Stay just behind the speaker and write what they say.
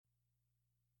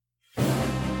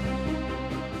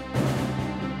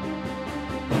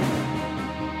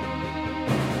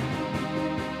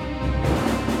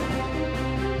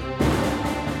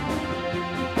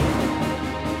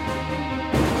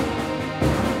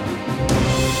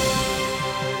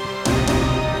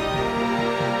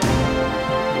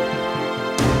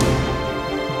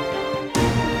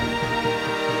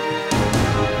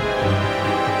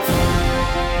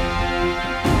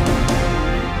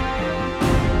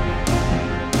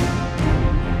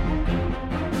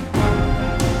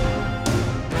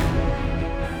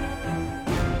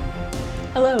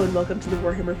and welcome to the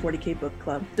Warhammer 40k Book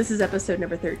Club. This is episode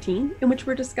number 13, in which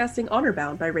we're discussing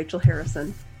Honorbound by Rachel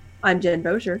Harrison. I'm Jen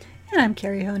Bozier. And I'm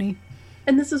Carrie Honey.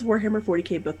 And this is Warhammer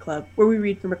 40k Book Club, where we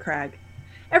read from a crag.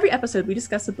 Every episode, we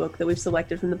discuss a book that we've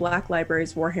selected from the Black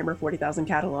Library's Warhammer 40,000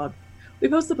 catalog. We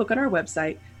post the book on our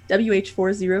website,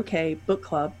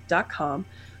 wh40kbookclub.com,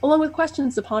 along with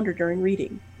questions to ponder during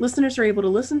reading. Listeners are able to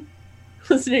read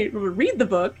the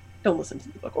book, don't listen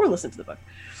to the book, or listen to the book,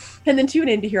 and then tune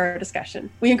in to hear our discussion.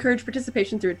 We encourage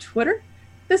participation through Twitter,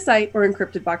 the site, or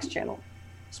Encrypted Box channel.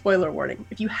 Spoiler warning,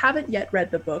 if you haven't yet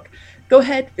read the book, go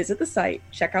ahead, visit the site,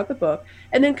 check out the book,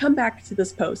 and then come back to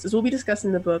this post, as we'll be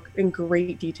discussing the book in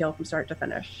great detail from start to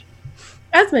finish.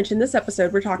 As mentioned, this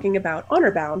episode we're talking about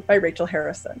Honorbound by Rachel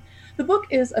Harrison. The book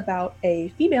is about a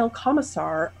female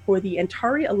commissar for the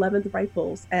Antari 11th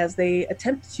Rifles as they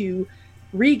attempt to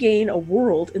regain a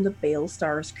world in the Bale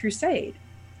Stars Crusade.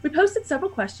 We posted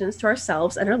several questions to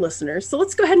ourselves and our listeners, so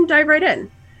let's go ahead and dive right in.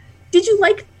 Did you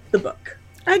like the book?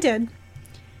 I did.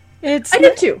 I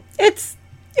did too. It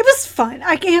was fun.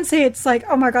 I can't say it's like,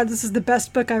 oh my god, this is the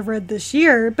best book I've read this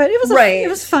year, but it was it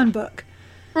was a fun book.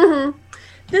 Mm-hmm.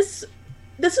 This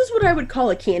is what I would call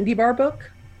a candy bar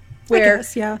book, where I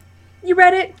guess, yeah. You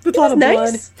read it, with a lot of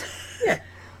nice. blood. Yeah,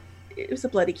 it was a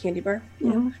bloody candy bar.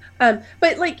 Mm-hmm.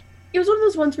 But like it was one of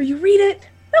those ones where you read it.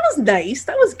 That was nice.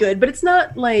 That was good, but it's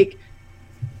not like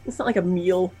a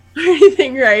meal or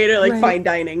anything, right? Or like fine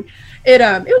dining. It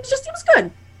was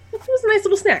good. It was a nice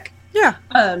little snack. Yeah.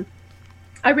 I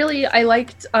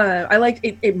liked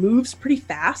it. It moves pretty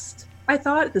fast. I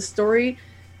thought the story.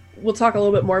 We'll talk a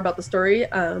little bit more about the story.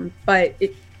 But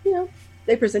it,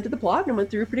 they presented the plot and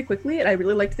went through pretty quickly, and I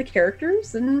really liked the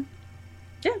characters, and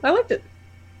yeah, I liked it.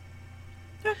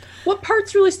 Yeah. What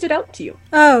parts really stood out to you?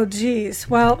 Oh, geez.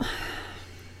 Well,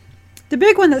 the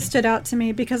big one that stood out to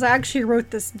me, because I actually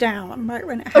wrote this down right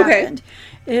when it happened,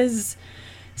 is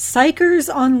Psykers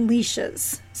on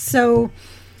leashes. So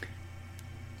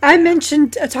I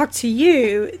talked to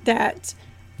you that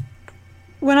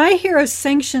when I hear of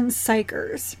sanctioned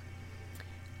psychers,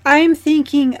 I'm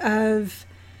thinking of,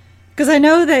 because I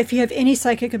know that if you have any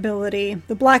psychic ability,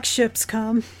 the black ships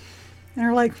come and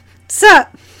are like,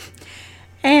 "Sup?"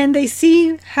 And they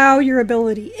see how your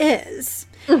ability is.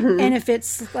 Mm-hmm. And if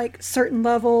it's like certain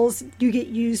levels, you get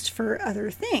used for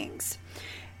other things.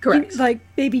 Correct. Like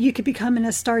maybe you could become an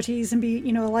Astartes and be,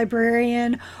 a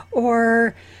librarian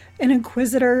or an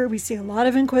inquisitor. We see a lot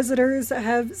of inquisitors that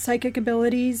have psychic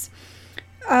abilities.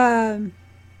 And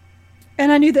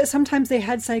I knew that sometimes they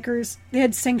had sanctioned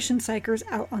psychers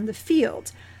out on the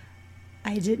field.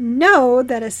 I didn't know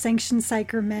that a sanctioned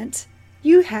psyker meant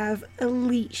you have a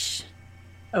leash.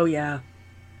 Oh yeah.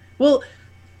 Well,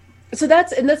 so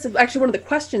that's actually one of the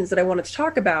questions that I wanted to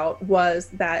talk about, was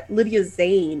that Lydia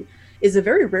Zane is a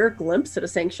very rare glimpse at a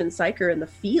sanctioned psyker in the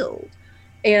field.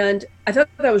 And I thought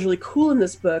that was really cool in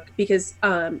this book because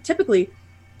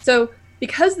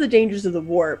because of the dangers of the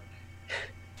warp,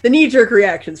 the knee-jerk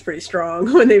reaction is pretty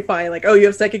strong when they find like, oh, you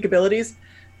have psychic abilities?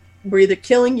 We're either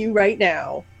killing you right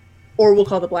now, or we'll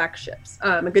call the black ships.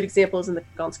 A good example is in the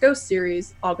Gaunt's Ghost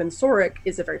series. Algan Sorik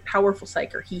is a very powerful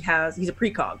psyker. He's a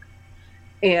precog.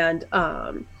 And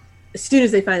as soon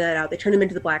as they find that out, they turn him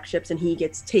into the black ships and he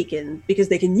gets taken because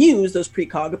they can use those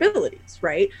precog abilities,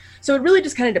 right? So it really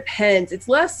just kind of depends. It's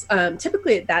less,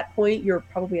 typically at that point, you're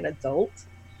probably an adult.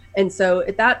 And so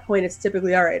at that point, it's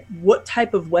typically, all right, what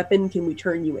type of weapon can we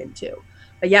turn you into?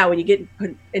 But yeah, when you get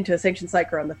put into a sanctioned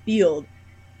psyker on the field,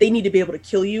 they need to be able to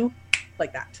kill you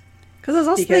like that. Because I was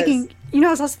also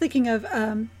thinking of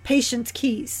Patience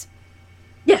Keys.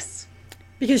 Yes.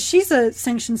 Because she's a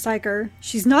sanctioned psyker.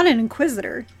 She's not an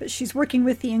inquisitor, but she's working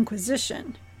with the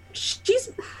Inquisition.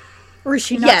 Or is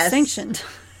she not sanctioned?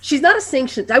 She's not a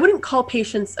sanctioned. I wouldn't call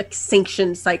Patience a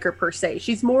sanctioned psyker per se.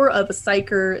 She's more of a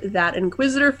psyker that an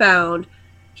inquisitor found.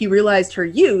 He realized her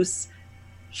use.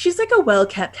 She's like a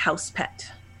well-kept house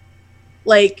pet.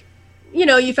 Like,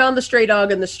 you found the stray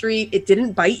dog in the street. It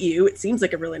didn't bite you. It seems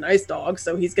like a really nice dog,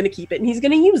 so he's going to keep it and he's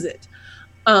going to use it.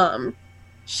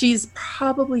 She's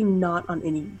probably not on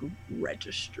any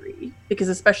registry because,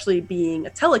 especially being a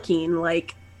telekine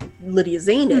like Lydia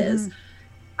Zane is,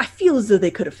 I feel as though they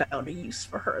could have found a use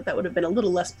for her that would have been a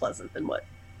little less pleasant than what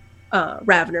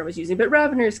Ravener was using. But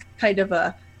Ravener is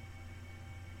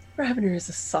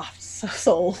a soft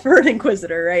soul for an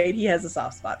Inquisitor, right? He has a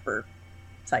soft spot for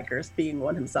psychers, being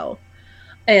one himself.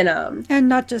 And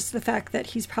not just the fact that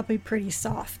he's probably pretty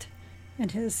soft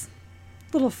and his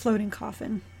little floating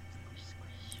coffin.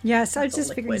 Yes, I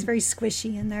just figured he's very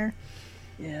squishy in there.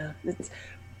 Yeah.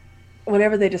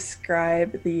 Whenever they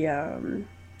describe the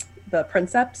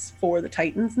princeps for the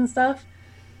Titans and stuff,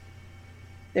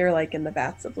 they're like in the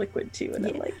baths of liquid too, and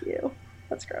I'm like, ew,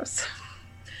 that's gross.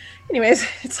 Anyways,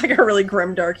 it's like a really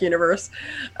grim, dark universe.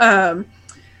 But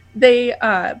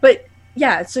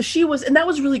yeah, so she was, and that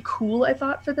was really cool, I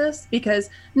thought, for this, because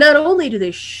not only do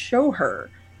they show her,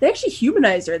 they actually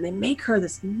humanize her and they make her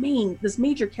this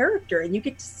major character, and you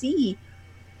get to see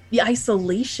the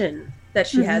isolation that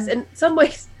she has. In some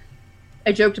ways,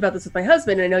 I joked about this with my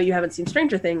husband, and I know you haven't seen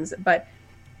Stranger Things, but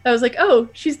I was like, oh,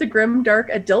 she's the grim, dark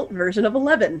adult version of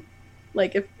Eleven.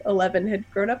 Like if Eleven had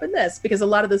grown up in this, because a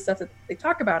lot of the stuff that they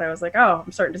talk about, I was like, oh,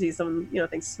 I'm starting to see some,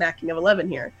 things smacking of Eleven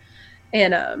here.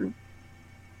 And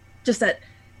just that,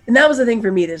 and that was the thing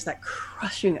for me, there's that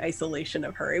crushing isolation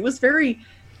of her. It was very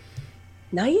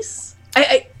nice.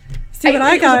 I see what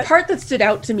I got. It was a part that stood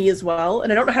out to me as well,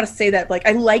 and I don't know how to say that. Like,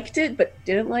 I liked it, but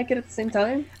didn't like it at the same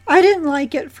time. I didn't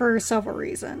like it for several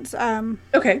reasons.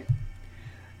 Okay.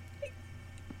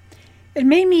 It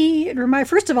made me,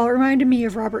 first of all, it reminded me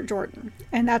of Robert Jordan.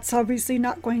 And that's obviously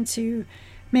not going to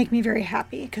make me very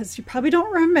happy, because you probably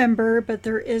don't remember, but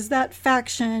there is that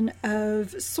faction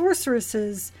of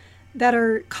sorceresses that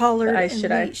are collared and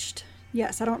leashed.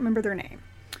 Yes, I don't remember their name.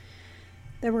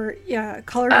 They were,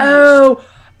 collared and leashed.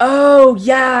 Oh,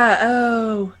 yeah,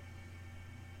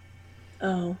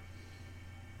 oh.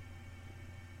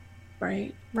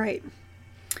 Right.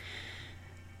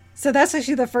 So that's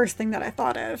actually the first thing that I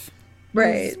thought of.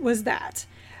 Right. Was that.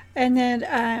 And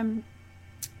then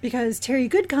because Terry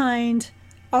Goodkind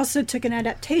also took an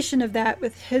adaptation of that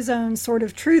with his own Sword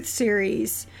of Truth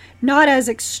series, not as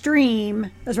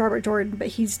extreme as Robert Jordan, but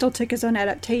he still took his own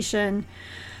adaptation.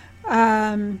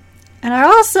 And I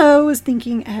also was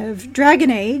thinking of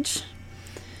Dragon Age,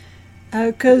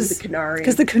 because the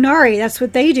Kunari, that's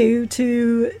what they do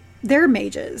to their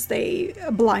mages. They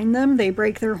blind them, they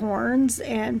break their horns,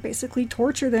 and basically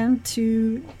torture them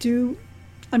to do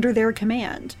under their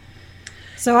command.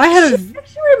 So I had It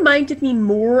actually reminded me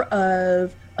more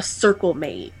of a circle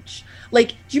mage. Like,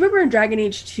 do you remember in Dragon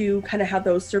Age 2 kind of how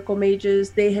those circle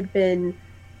mages, they had been,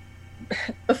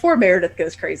 before Meredith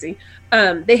goes crazy,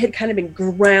 they had kind of been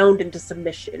ground into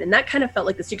submission, and that kind of felt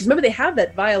like this, because remember, they have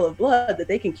that vial of blood that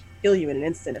they can kill you in an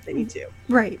instant if they need to.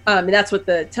 Right. And that's what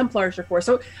the Templars are for.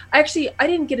 So I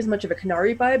didn't get as much of a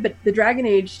Kunari vibe, but the Dragon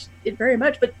Age, it very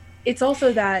much, but it's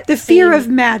also that the fear of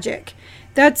magic.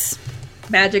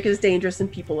 Magic is dangerous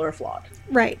and people are flawed.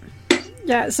 Right.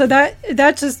 Yeah, so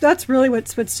that's really what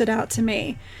stood out to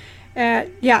me. But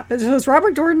it was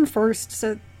Robert Jordan first,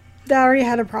 so that already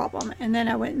had a problem. And then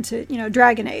I went into,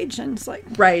 Dragon Age, and it's like,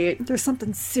 right, there's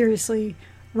something seriously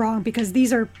wrong, because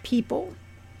these are people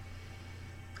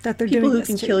that they're people doing who this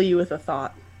can to. kill you with a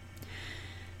thought.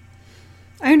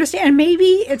 I understand.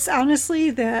 Maybe it's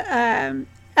honestly the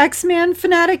X-Men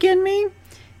fanatic in me,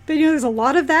 but there's a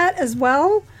lot of that as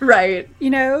well. Right.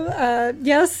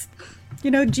 Yes,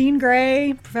 Jean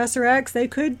Grey, Professor X, they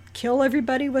could kill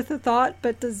everybody with a thought,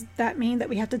 but does that mean that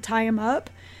we have to tie them up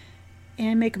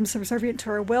and make them subservient to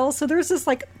our will? So there's just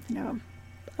a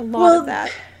lot of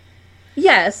that.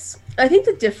 Yes. I think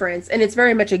the difference, and it's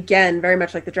very much like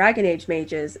the Dragon Age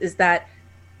mages, is that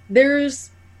there's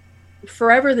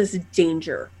forever this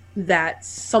danger that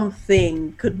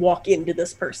something could walk into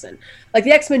this person. Like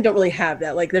the X-Men don't really have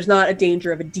that. Like there's not a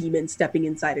danger of a demon stepping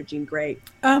inside of Jean Grey.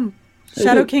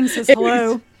 Shadow King says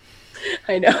hello.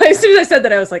 I know. As soon as I said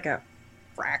that, I was like, oh,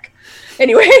 frack.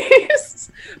 Anyways,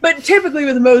 but typically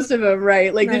with most of them,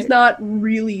 right? Like there's not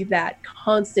really that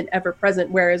constant ever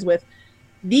present. Whereas with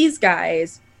these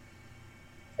guys,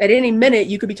 at any minute,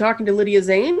 you could be talking to Lydia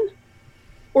Zane,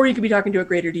 or you could be talking to a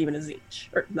greater demon as Tzeentch.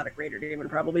 Or not a greater demon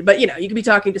probably, but you could be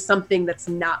talking to something that's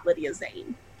not Lydia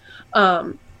Zane.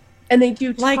 And they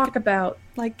do talk about...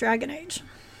 Like Dragon Age.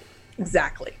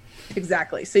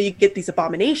 Exactly. So you get these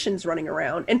abominations running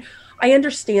around. And I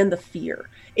understand the fear.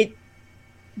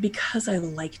 Because I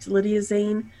liked Lydia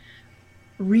Zane,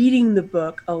 reading the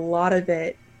book, a lot of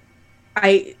it,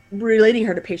 relating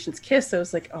her to Patience Kiss, I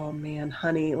was like, oh man,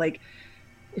 honey, like,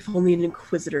 if only an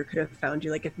Inquisitor could have found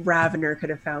you, like if Ravener could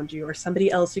have found you, or somebody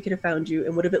else who could have found you,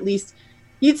 and would have at least,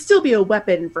 you'd still be a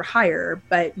weapon for hire,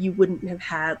 but you wouldn't have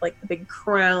had like the big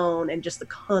crown and just the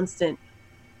constant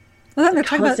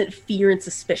fear and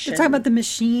suspicion. They're talking about the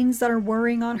machines that are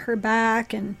whirring on her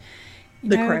back, and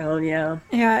the crown, yeah.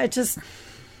 Yeah, it just,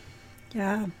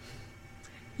 yeah.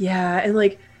 Yeah, and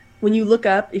like when you look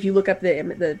up, if you look up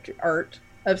the art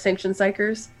of Sanctioned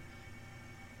Psykers,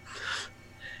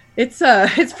 it's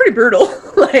pretty brutal.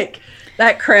 Like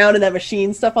that crown and that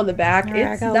machine stuff on the back.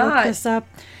 It's not. Look this up.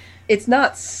 It's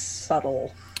not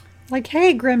subtle. Like,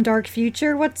 hey, grim dark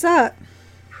future, what's up?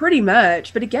 Pretty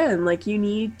much, but again, like you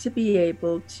need to be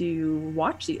able to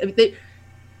watch these. I mean,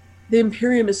 the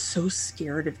Imperium is so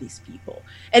scared of these people.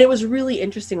 And it was really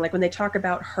interesting, like when they talk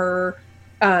about her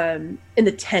in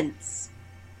the tents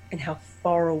and how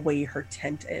far away her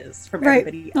tent is from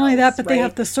everybody else. Not only that, but they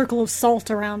have the circle of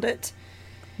salt around it.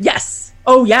 Yes.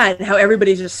 Oh, yeah. And how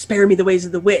everybody's just spare me the ways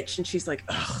of the witch. And she's like,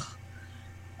 ugh.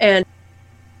 And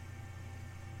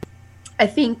I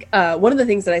think one of the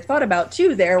things that I thought about,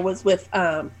 too, there was with, do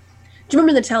you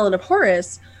remember the Talon of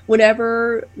Horus?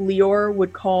 Whenever Lior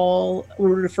would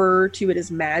refer to it as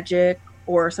magic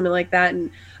or something like that, and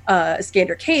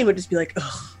Iskander Kane would just be like,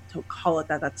 ugh, don't call it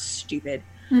that. That's stupid.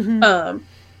 Mm-hmm.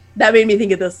 That made me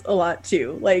think of this a lot,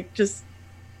 too. Like, I just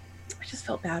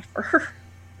felt bad for her.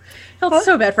 Felt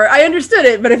so bad for her. I understood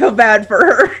it, but I felt bad for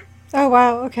her. Oh,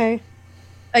 wow. Okay.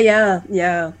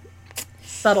 Yeah.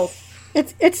 Subtle.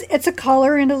 It's a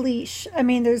collar and a leash. I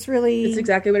mean, there's really... It's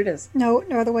exactly what it is. No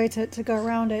other way to go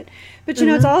around it. But, you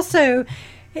know, it's also...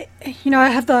 You know, I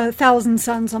have the 1,000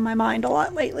 Suns on my mind a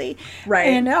lot lately. Right.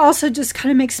 And it also just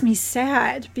kind of makes me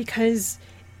sad because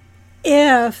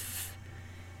if,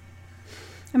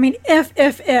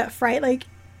 right? Like,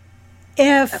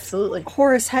 if Absolutely.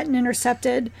 Horus hadn't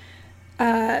intercepted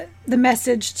the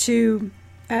message to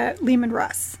Leman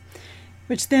Russ,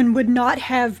 which then would not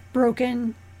have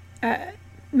broken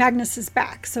Magnus's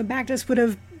back. So Magnus would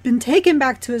have been taken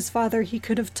back to his father. He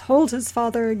could have told his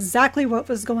father exactly what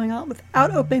was going on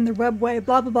without opening the webway,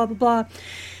 blah, blah, blah, blah, blah.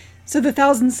 So the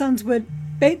 1,000 Suns would,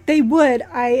 I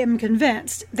am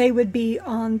convinced, they would be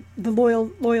on the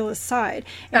loyalist side.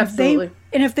 And Absolutely.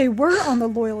 If they were on the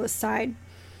loyalist side,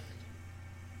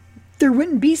 there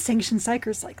wouldn't be sanctioned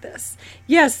psychers like this.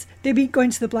 Yes, they'd be going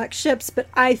to the black ships, but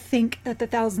I think that the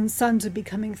 1,000 Suns would be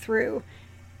coming through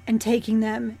and taking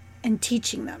them and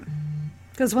teaching them.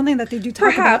 Because one thing that they do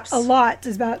talk about a lot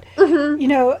is about, you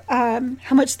know,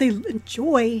 how much they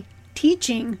enjoy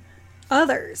teaching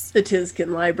others. The Tizkin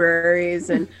libraries,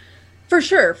 and for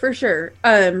sure.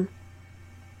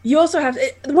 You also have,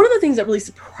 one of the things that really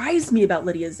surprised me about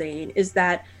Lydia Zane is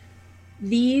that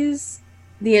the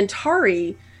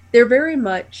Antari, they're very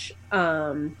much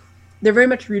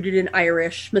rooted in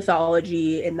Irish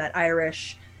mythology, in that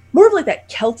Irish, more of like that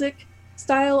Celtic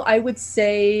style, I would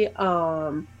say,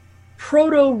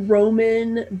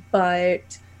 proto-Roman,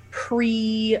 but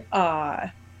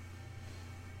pre-Anglo,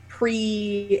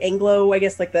 I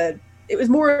guess, like it was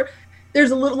more, there's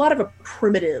a lot of a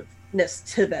primitiveness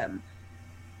to them.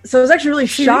 So I was actually really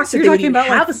shocked that they would even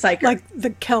have a psyker. Like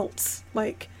the Celts,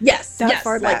 like yes,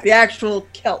 far back. Like the actual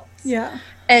Celts. Yeah.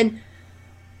 And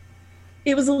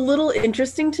it was a little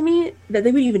interesting to me that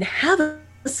they would even have a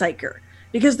psyker,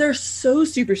 because they're so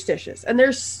superstitious and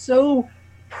they're so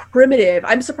primitive.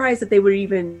 I'm surprised that they could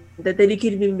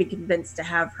even be convinced to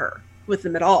have her with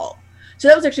them at all. So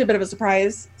that was actually a bit of a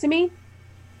surprise to me.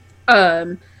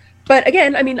 But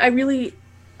again, I mean,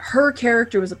 her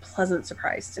character was a pleasant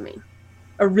surprise to me.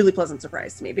 A really pleasant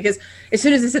surprise to me, because as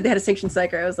soon as they said they had a sanctioned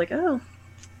psyker, I was like, oh,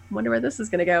 I wonder where this is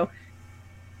going to go.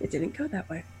 It didn't go that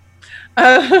way.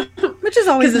 Which is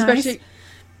always nice.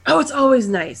 Oh, it's always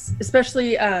nice.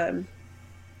 Especially,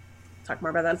 talk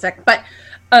more about that in a second. But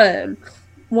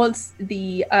once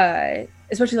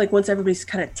especially like once everybody's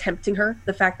kind of tempting her,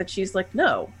 the fact that she's like,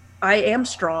 no, I am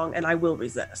strong and I will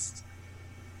resist.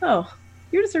 Oh,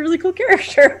 you're just a really cool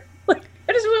character. Like,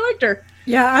 I just really liked her.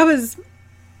 Yeah,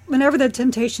 whenever the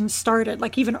temptation started,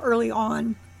 like even early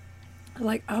on,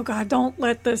 like, oh God, don't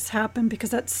let this happen, because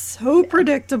that's so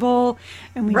predictable.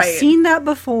 And we've seen that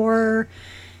before.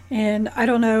 And I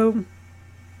don't know,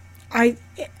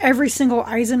 every single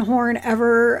Eisenhorn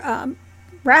ever,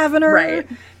 Ravener,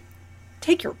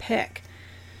 take your pick.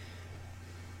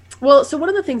 Well, so one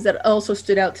of the things that also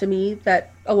stood out to me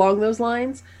that along those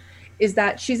lines is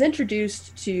that they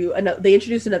introduced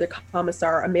another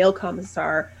commissar, a male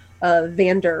commissar,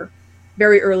 Vander,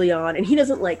 very early on, and he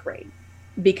doesn't like Rain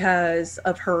because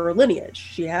of her lineage.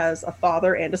 She has a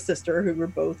father and a sister who were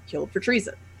both killed for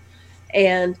treason,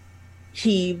 and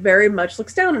he very much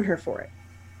looks down on her for it.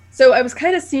 So I was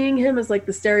kind of seeing him as like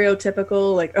the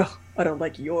stereotypical, like, oh, I don't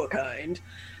like your kind.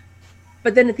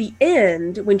 But then at the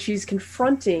end, when she's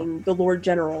confronting the Lord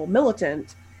General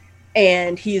Militant,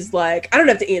 and he's like, I don't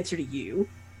have to answer to you.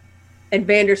 And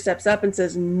Vander steps up and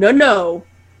says, no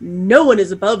one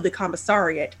is above the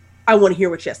commissariat. I want to hear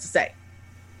what she has to say.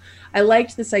 I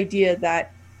liked this idea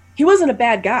that he wasn't a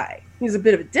bad guy. He was a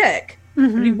bit of a dick,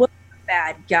 but he wasn't a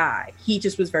bad guy. He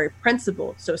just was very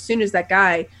principled. So as soon as that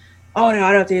guy, oh no,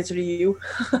 I don't have to answer to you.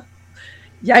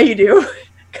 Yeah, you do.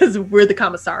 Because we're the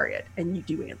commissariat and you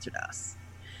do answer to us.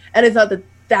 And I thought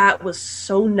that was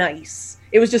so nice.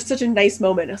 It was just such a nice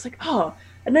moment. I was like, oh,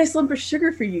 a nice lump of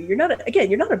sugar for you. You're not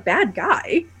a bad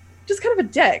guy. just kind of a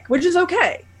dick, which is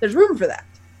okay. There's room for that.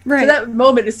 Right. So that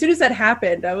moment, as soon as that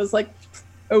happened, I was like,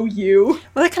 oh, you.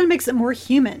 Well, that kind of makes it more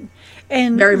human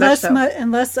and Very much less so.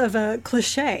 and less of a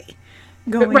cliche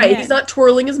going Right. in. He's not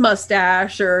twirling his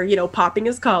mustache or, popping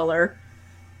his collar.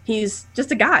 He's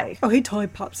just a guy. Oh, he totally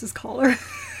pops his collar.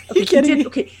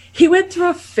 Okay, he went through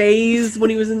a phase when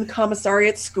he was in the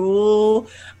commissariat school.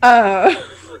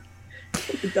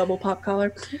 The double pop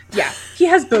collar. Yeah, he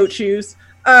has boat shoes.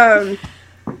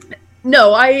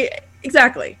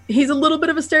 Exactly. He's a little bit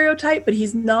of a stereotype, but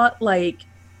he's not like,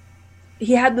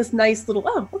 he had this nice little,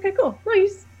 oh, okay, cool. No,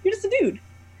 you're just a dude.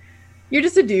 You're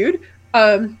just a dude.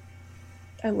 I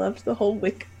loved the whole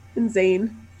Wick and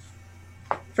Zane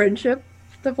friendship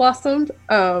that blossomed.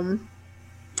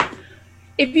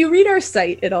 If you read our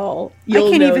site at all,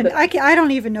 you'll know that I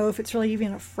don't even know if it's really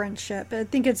even a friendship. I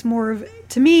think it's more of,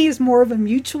 to me, is more of a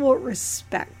mutual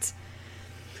respect.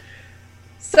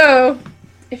 So,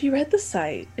 if you read the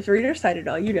site, if you read our site at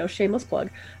all, shameless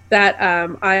plug, that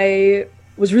I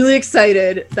was really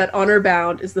excited that Honor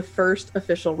Bound is the first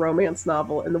official romance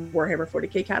novel in the Warhammer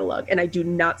 40k catalog. And I do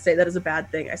not say that as a bad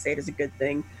thing. I say it as a good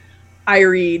thing. I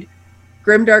read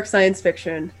grimdark science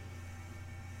fiction,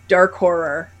 dark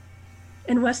horror,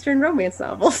 and Western romance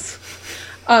novels.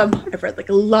 I've read like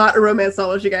a lot of romance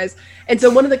novels, you guys. And so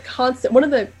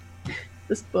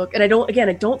this book, and I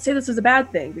don't say this as a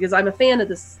bad thing because I'm a fan of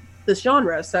this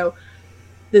genre. So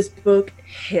this book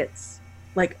hits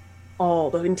like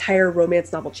the entire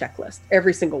romance novel checklist.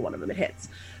 Every single one of them it hits.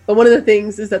 But one of the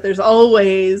things is that there's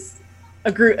always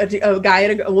a guy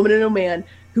and a woman and a man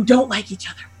who don't like each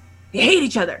other. They hate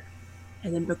each other.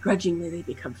 And then begrudgingly they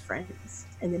become friends.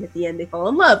 And then at the end they fall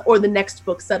in love. Or the next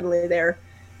book, suddenly they're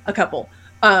a couple.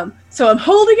 So I'm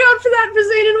holding out for that for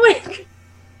Zane and Wick.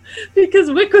 Because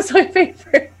Wick was my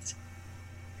favorite.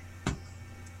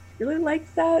 Really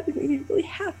liked that. It made me really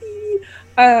happy.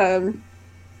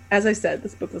 As I said,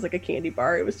 this book was like a candy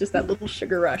bar. It was just that little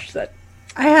sugar rush that...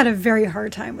 I had a very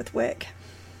hard time with Wick.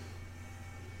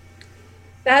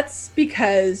 That's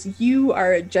because you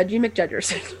are a judgy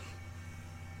McJudgerson.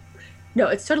 No,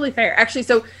 it's totally fair. Actually,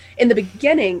 so in the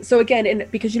beginning,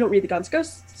 because you don't read the Gaunt's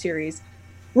Ghost series,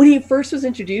 when he first was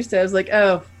introduced, I was like,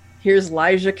 oh, here's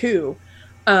Elijah Koo.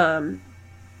 But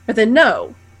then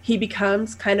no, he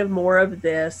becomes kind of more of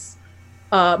this,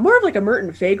 more of like a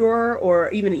Merton Fagor or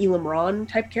even Elam Ron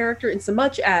type character, in so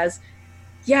much as,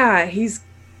 yeah, he's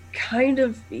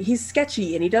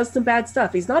sketchy and he does some bad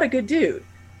stuff. He's not a good dude,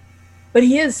 but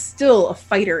he is still a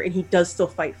fighter and he does still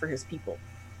fight for his people.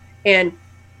 And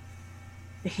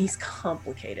he's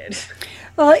complicated.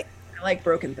 Well, I like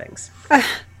broken things.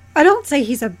 I don't say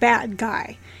he's a bad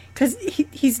guy, because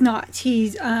he's not. He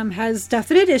has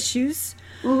definite issues.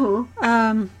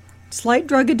 Mm-hmm. Slight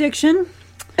drug addiction.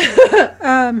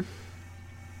 And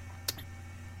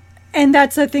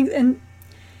that's a thing. And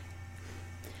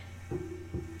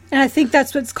I think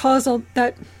that's what's caused all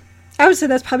that. I would say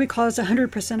that's probably caused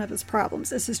 100% of his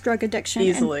problems, is his drug addiction.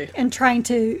 Easily. And trying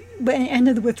to end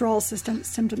of the withdrawal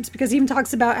symptoms. Because he even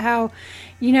talks about how,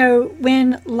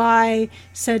 when Lai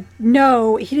said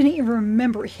no, he didn't even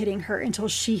remember hitting her until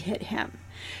she hit him.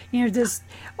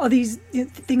 All these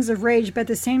things of rage, but at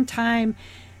the same time,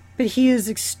 but he is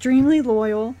extremely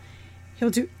loyal. He'll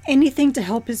do anything to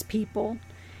help his people.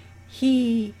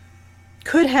 He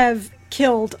could have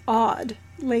killed Odd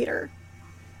later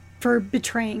for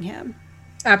betraying him.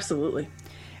 Absolutely.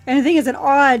 And the thing is that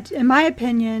Odd, in my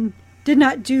opinion, did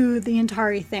not do the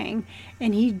entire thing,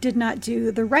 and he did not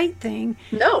do the right thing.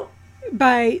 No.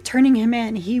 By turning him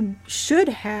in. He should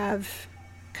have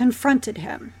confronted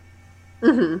him.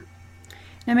 Mm-hmm.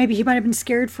 Now maybe he might have been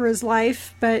scared for his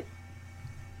life, but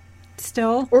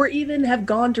still. Or even have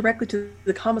gone directly to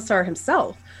the commissar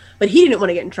himself. But he didn't want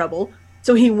to get in trouble,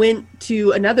 so he went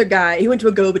to another guy. He went to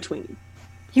a go-between.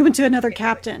 He went to another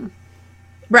captain.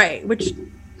 Right, which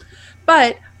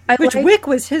Wick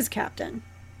was his captain.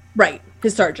 Right,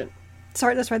 his sergeant.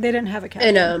 Sorry, that's right. They didn't have a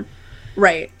captain. And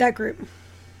right. That group.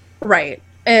 Right.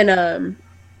 And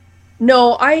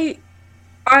no, I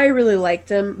really liked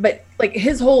him, but like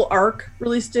his whole arc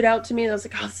really stood out to me, and I was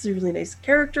like, oh, this is a really nice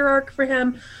character arc for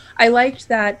him. I liked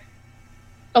that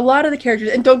a lot of the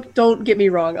characters, and don't get me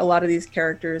wrong, a lot of these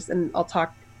characters, and I'll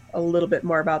talk a little bit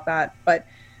more about that, but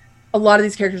a lot of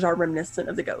these characters are reminiscent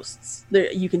of the ghosts.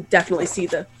 You can definitely see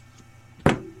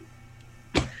I'm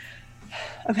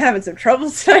having some trouble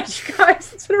tonight, you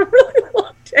guys. It's been a really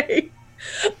long day.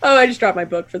 Oh, I just dropped my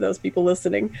book for those people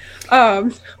listening.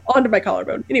 Onto my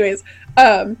collarbone. Anyways,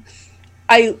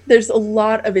 there's a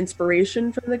lot of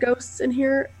inspiration from the ghosts in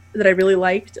here that I really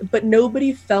liked, but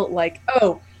nobody felt like,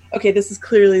 oh, okay, this is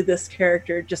clearly this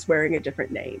character just wearing a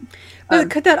different name. But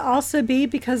could that also be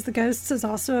because the Ghosts is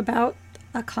also about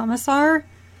a commissar?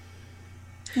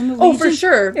 Oh, for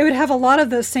sure. It would have a lot of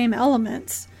those same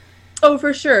elements. Oh,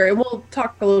 for sure. And we'll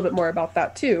talk a little bit more about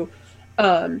that too.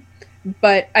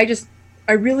 But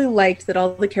I really liked that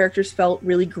all the characters felt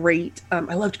really great. I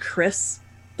loved Chris.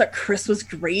 I thought Chris was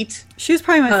great. She was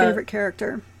probably my favorite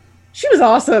character. She was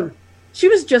awesome. She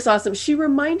was just awesome. She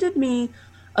reminded me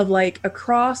of like a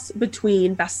cross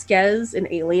between Vasquez and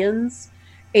Aliens.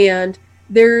 And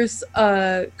there's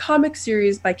a comic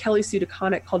series by Kelly Sue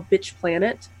DeConnick called Bitch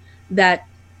Planet that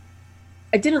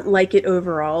I didn't like it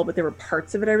overall, but there were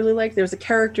parts of it I really liked. There was a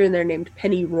character in there named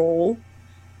Penny Roll,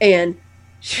 and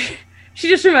she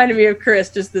just reminded me of Chris,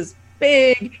 just this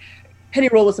big... Penny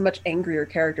Roll was a much angrier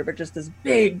character, but just this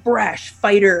big, brash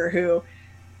fighter who,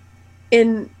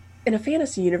 in a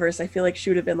fantasy universe, I feel like she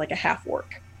would have been like a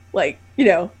half-orc. Like, you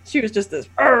know, she was just this,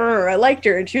 I liked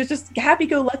her, and she was just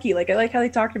happy-go-lucky. Like, I like how they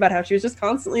talked about how she was just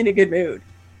constantly in a good mood,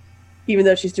 even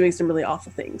though she's doing some really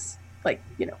awful things, like,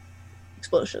 you know,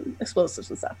 explosives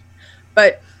and stuff.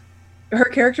 But her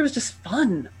character was just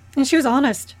fun. And she was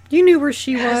honest. You knew where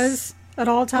she was at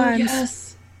all times. Oh,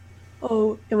 yes.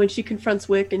 Oh, and when she confronts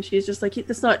Wick and she's just like,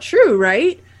 that's not true,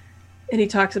 right? And he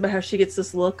talks about how she gets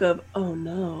this look of, oh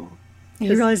no. And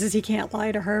he realizes he can't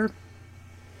lie to her.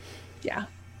 Yeah.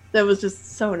 That was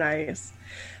just so nice.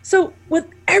 So with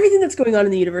everything that's going on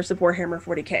in the universe of Warhammer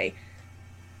 40k,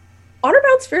 Honor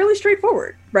Bound's fairly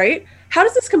straightforward, right? How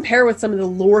does this compare with some of the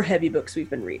lore-heavy books we've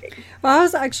been reading? Well,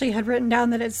 had written down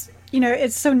that it's, you know,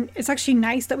 it's actually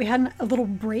nice that we had a little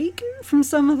break from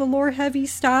some of the lore-heavy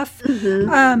stuff.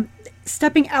 Mm-hmm.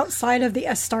 Stepping outside of the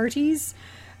Astartes,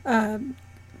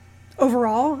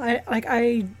 overall,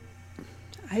 I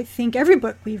think every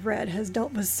book we've read has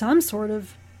dealt with some sort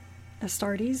of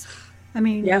Astartes. I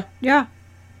mean, yeah.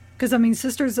 Because, I mean,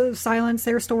 Sisters of Silence,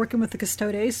 they're still working with the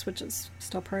Custodes, which is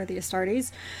still part of the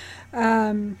Astartes.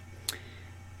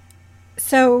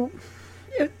 So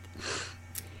it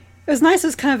was nice. It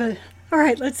was kind of all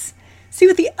right, let's see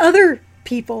what the other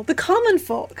people, the common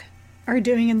folk, are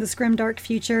doing in this grimdark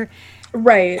future.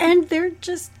 Right. And they're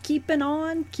just keeping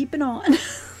on.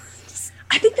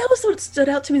 I think that was what stood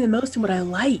out to me the most and what I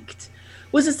liked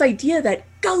was this idea that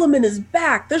Guilliman is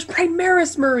back. There's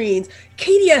Primaris Marines.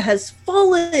 Cadia has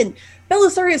fallen.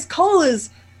 Belisarius Cawl is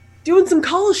doing some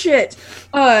Cawl shit.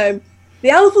 The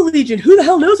Alpha Legion, who the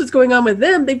hell knows what's going on with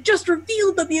them? They've just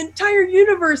revealed that the entire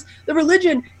universe, the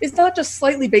religion, is not just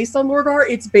slightly based on Lorgar,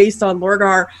 it's based on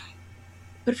Lorgar.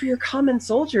 But for your common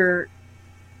soldier,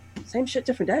 same shit,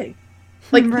 different day.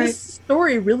 Like, right. This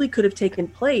story really could have taken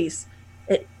place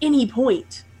at any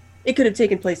point. It could have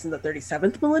taken place in the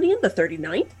 37th millennium, the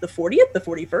 39th, the 40th, the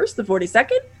 41st, the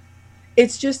 42nd.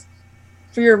 It's just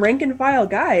for your rank and file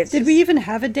guy. Did we even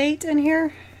have a date in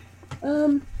here?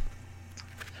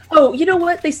 Oh, you know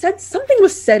what? They said something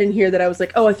was said in here that I was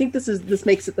like, oh, I think this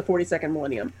makes it the 42nd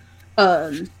millennium.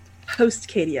 Post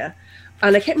Cadia.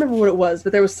 And I can't remember what it was,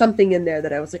 but there was something in there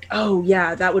that I was like, oh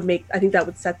yeah, I think that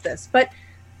would set this. But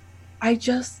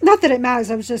not that it matters,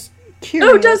 I was just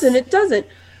curious. No, it doesn't.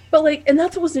 But like, and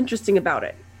that's what was interesting about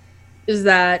it, is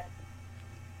that,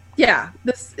 yeah,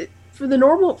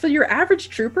 for your average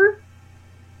trooper,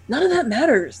 none of that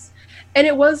matters. And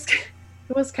it was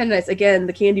kind of nice. Again,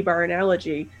 the candy bar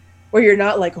analogy, where you're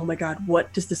not like, oh my God,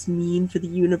 what does this mean for the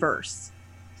universe?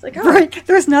 It's like, oh. Right,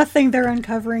 there's nothing they're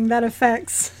uncovering that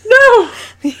affects. No,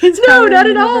 not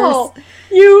at all.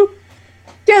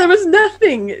 There was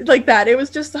nothing like that. It was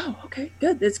just, oh, okay,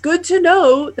 good. It's good to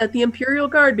know that the Imperial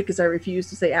Guard, because I refuse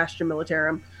to say Astra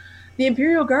Militarum, the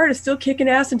Imperial Guard is still kicking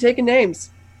ass and taking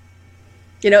names.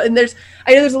 You know, and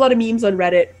I know there's a lot of memes on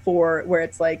Reddit where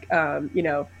it's like, you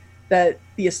know, that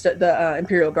the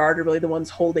Imperial Guard are really the ones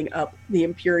holding up the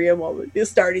Imperium while the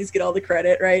Astartes get all the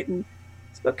credit, right? And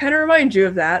it's kind of reminds you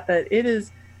of that it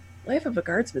is, life of a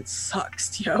guardsman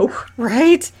sucks, yo.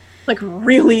 Right? Like,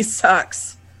 really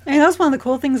sucks. And that's one of the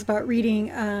cool things about reading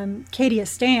Cadia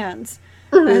Stands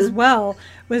as well,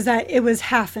 was that it was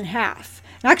half and half.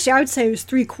 And actually, I would say it was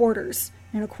 3/4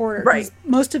 and a quarter. Right.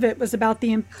 Most of it was about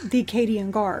the Cadian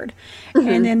Guard. Mm-hmm.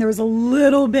 And then there was a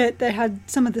little bit that had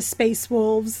some of the Space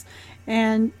Wolves.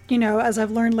 And, you know, as I've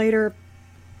learned later,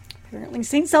 apparently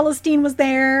St. Celestine was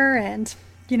there, and,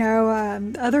 you know,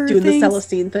 other doing things. The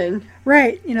Celestine thing.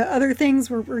 Right. You know, other things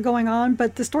were going on.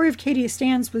 But the story of Cadia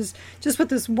Stands was just what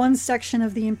this one section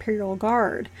of the Imperial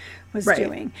Guard was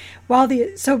doing.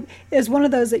 So it's one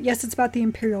of those that, yes, it's about the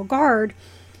Imperial Guard,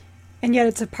 and yet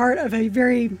it's a part of a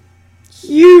very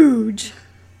huge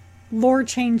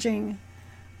lore-changing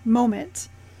moment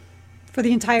for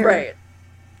the entire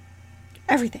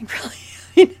everything,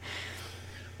 really.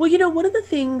 Well, you know, one of the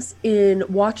things in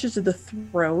Watchers of the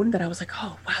Throne that I was like,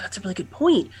 oh, wow, that's a really good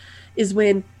point, is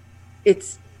when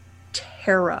it's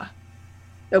Terra.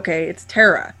 Okay, it's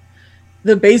Terra,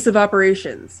 the base of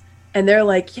operations. And they're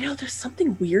like, you know, there's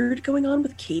something weird going on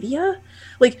with Cadia.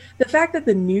 Like, the fact that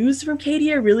the news from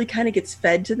Cadia really kind of gets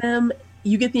fed to them,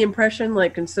 you get the impression,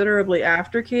 like, considerably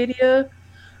after Cadia,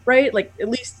 right? Like, at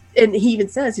least, and he even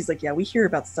says, he's like, yeah, we hear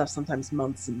about stuff sometimes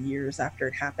months and years after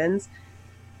it happens.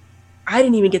 I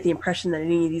didn't even get the impression that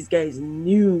any of these guys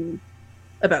knew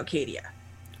about Cadia.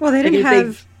 Well, they didn't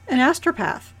have an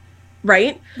astropath.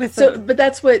 Right? But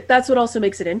that's what also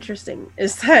makes it interesting,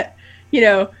 is that, you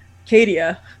know,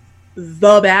 Cadia,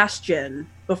 the bastion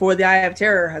before the Eye of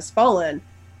Terror has fallen,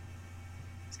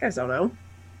 these guys don't know.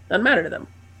 Doesn't matter to them.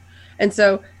 And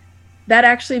so that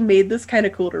actually made this kind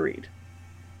of cool to read.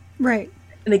 Right.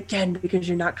 And again, because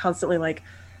you're not constantly like,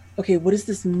 okay, what does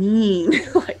this mean?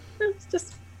 Like, it's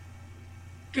just,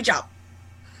 good job.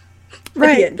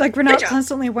 Right. Like, we're not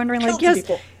constantly wondering, like,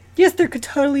 yes, there could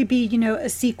totally be, you know, a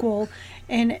sequel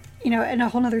and, you know, and a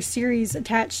whole other series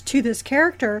attached to this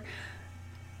character.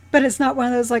 But it's not one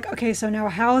of those, like, okay, so now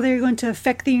how are they going to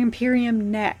affect the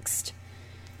Imperium next?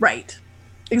 Right.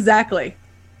 Exactly.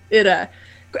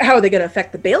 How are they going to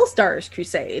affect the Baelstar's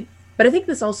crusade? But I think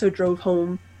this also drove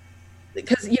home,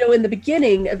 because, you know, in the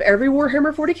beginning of every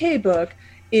Warhammer 40k book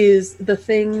is the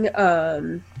thing,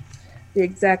 the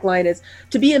exact line is,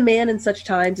 to be a man in such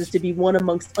times is to be one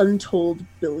amongst untold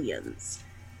billions.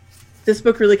 This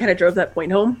book really kind of drove that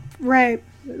point home. Right.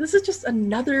 This is just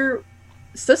another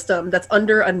system that's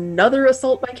under another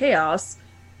assault by chaos.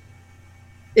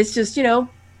 It's just, you know,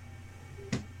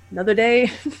 another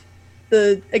day.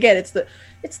 It's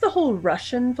the whole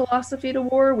Russian philosophy to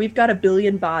war. We've got a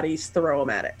billion bodies, throw them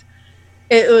at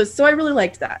it. So I really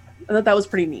liked that. I thought that was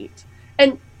pretty neat.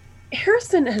 And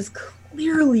Harrison has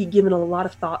clearly given a lot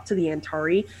of thought to the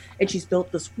Antari, and she's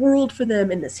built this world for them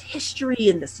and this history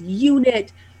and this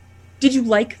unit. Did you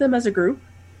like them as a group?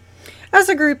 As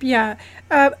a group, yeah.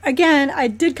 Again, I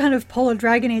did kind of pull a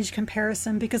Dragon Age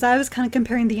comparison because I was kind of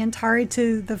comparing the Antari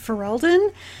to the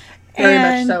Ferelden. Very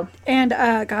much so. And,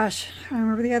 gosh, I don't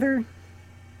remember the other.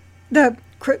 The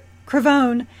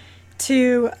Crevone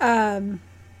to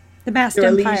the Masked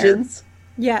Empire. Legions.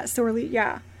 Yes,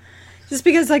 yeah. Just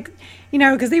because, like, you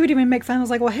know, because they would even make fun. I was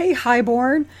like, well, hey,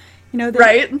 Highborn. You know,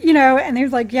 right. You know, and they were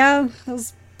like, yeah,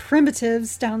 those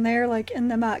primitives down there, like, in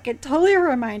the muck. It totally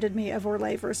reminded me of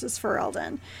Orlais versus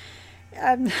Ferelden.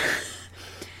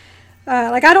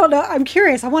 Like, I don't know. I'm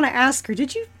curious. I want to ask her,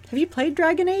 have you played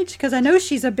Dragon Age? Because I know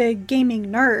she's a big gaming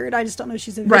nerd. I just don't know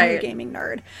she's a video gaming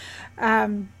nerd.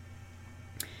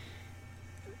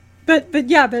 But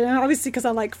obviously because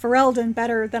I like Ferelden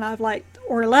better than I've liked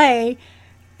Orlais,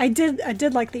 I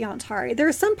did like the Antari. There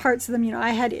are some parts of them, you know,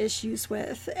 I had issues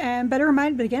with, but it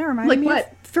reminded like me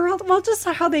what? of Ferelden. Well, just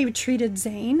how they treated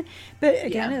Zane. But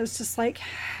again, it was just like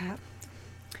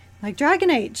Dragon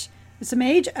Age. It's a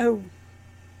mage. Oh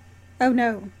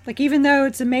no! Like, even though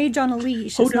it's a mage on a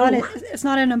leash, it's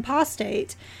not an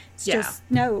apostate. It's just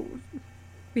no.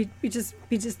 We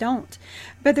just don't.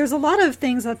 But there's a lot of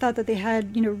things I thought that they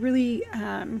had, you know, really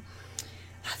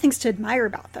things to admire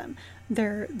about them.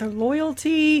 Their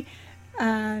loyalty,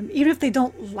 even if they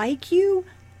don't like you,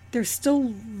 they're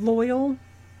still loyal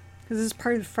because it's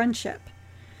part of the friendship.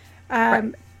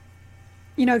 Right.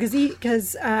 You know,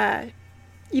 because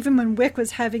even when Wick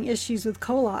was having issues with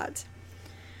Kolot,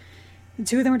 the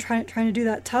two of them were trying to do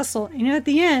that tussle. And, you know, at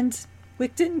the end,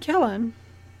 Wick didn't kill him.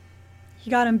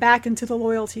 He got him back into the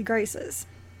loyalty graces.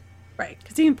 Right.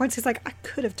 Because even points, he's like, I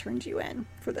could have turned you in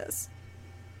for this.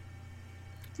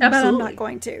 Absolutely. But I'm not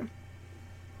going to.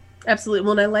 Absolutely.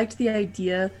 Well, and I liked the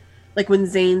idea, like when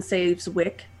Zane saves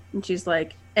Wick, and she's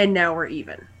like, and now we're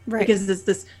even. Right. Because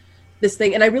it's this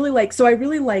thing. And I always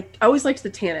liked the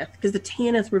Tanith, because the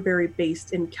Tanith were very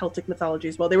based in Celtic mythology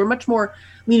as well. They were much more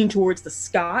leaning towards the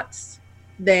Scots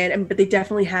but they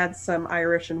definitely had some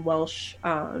Irish and Welsh,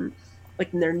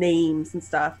 like in their names and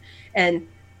stuff, and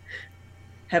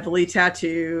heavily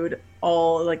tattooed,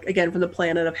 all, like, again, from the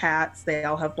planet of hats. They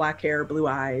all have black hair, blue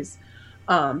eyes.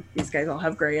 These guys all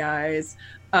have gray eyes.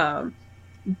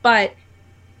 But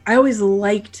I always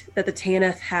liked that the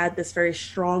Tanith had this very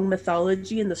strong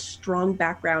mythology and the strong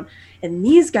background. And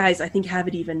these guys, I think, have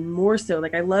it even more so.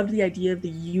 Like, I loved the idea of the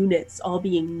units all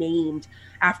being named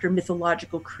after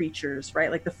mythological creatures,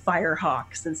 right? Like the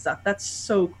Firehawks and stuff. That's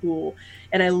so cool.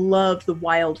 And I loved the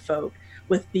Wild Folk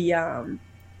with the,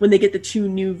 when they get the two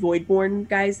new Voidborn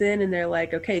guys in and they're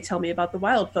like, okay, tell me about the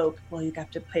Wild Folk. Well, you have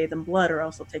to pay them blood or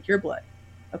else they'll take your blood.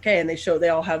 Okay. And they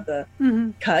all have the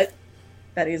cut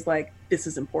that is like this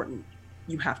is important.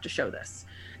 You have to show this.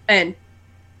 And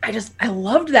I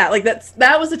loved that. Like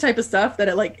that was the type of stuff that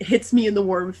it like hits me in the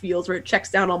warm feels, where it checks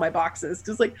down all my boxes.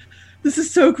 Just like, this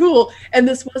is so cool. And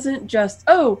this wasn't just,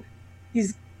 oh,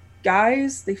 these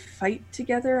guys, they fight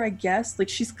together, I guess. Like,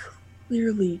 she's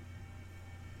clearly,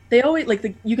 they always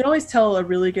like you can always tell a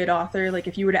really good author, like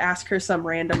if you were to ask her some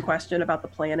random question about the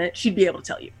planet, she'd be able to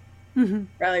tell you. Mm-hmm.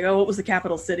 Right? Like, oh, what was the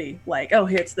capital city? Like, oh,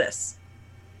 here it's this.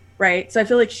 Right? So I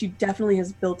feel like she definitely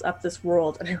has built up this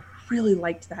world, and I really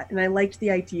liked that. And I liked the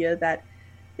idea that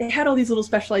they had all these little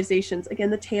specializations. Again,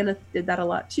 the Tanith did that a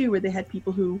lot too, where they had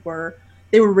people who were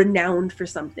renowned for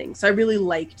something. So I really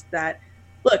liked that.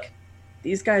 Look,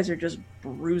 these guys are just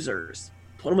bruisers.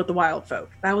 Put them with the wild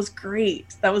folk. That was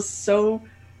great. That was so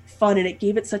fun, and it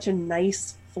gave it such a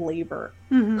nice flavor.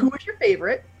 Mm-hmm. Who was your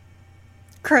favorite?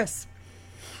 Chris.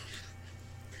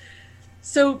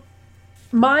 So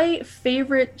my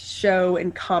favorite show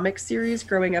and comic series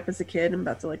growing up as a kid, I'm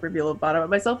about to like reveal a bottom of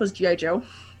myself, was G.I. Joe.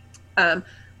 I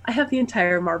have the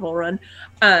entire Marvel run.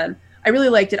 I really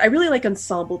liked it. I really like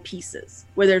ensemble pieces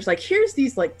where there's like, here's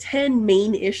these like 10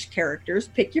 main-ish characters,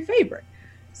 pick your favorite.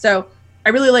 So I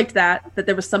really liked that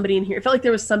there was somebody in here. It felt like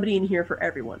there was somebody in here for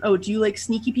everyone. Oh, do you like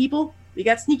sneaky people? We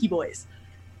got sneaky boys.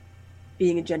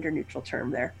 Being a gender neutral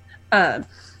term there.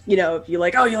 You know, if you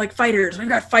like, oh, you like fighters, we've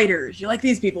got fighters. You like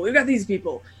these people, we've got these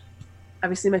people.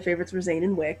 Obviously my favorites were Zane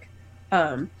and Wick.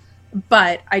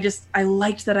 But I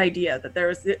liked that idea that there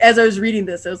was, as I was reading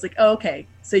this, I was like, oh, okay,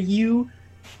 so you,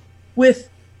 with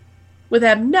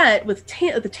Abnett, with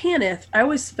the Tanith, I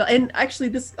always felt, and actually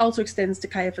this also extends to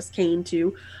Caiaphas Cain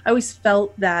too, I always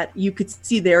felt that you could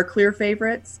see their clear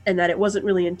favorites, and that it wasn't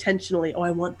really intentionally, oh,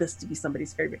 I want this to be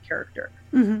somebody's favorite character.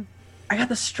 Mm-hmm. I got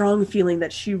the strong feeling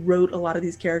that she wrote a lot of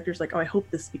these characters like, oh, I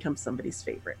hope this becomes somebody's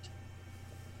favorite.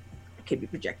 I could be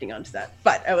projecting onto that,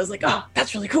 but I was like, oh,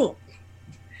 that's really cool.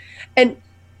 And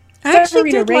I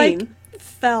actually did like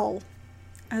Fel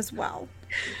as well.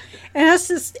 And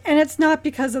it's not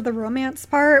because of the romance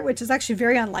part, which is actually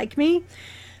very unlike me,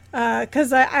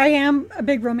 because I am a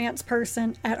big romance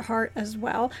person at heart as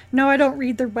well. No, I don't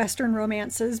read the Western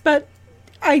romances, but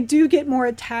I do get more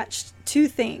attached to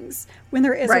things when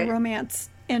there is a romance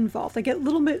involved. I get a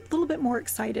little bit more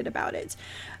excited about it.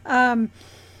 And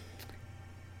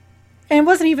it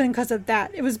wasn't even because of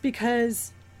that. It was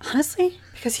because, honestly,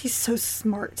 because he's so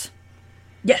smart.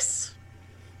 Yes.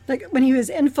 Like when he was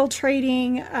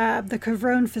infiltrating the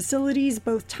Kavron facilities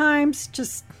both times,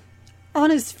 just on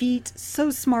his feet, so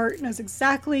smart, knows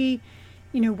exactly,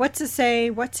 what to say,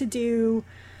 what to do.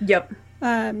 Yep.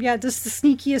 Just the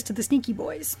sneakiest of the sneaky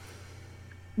boys.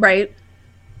 Right.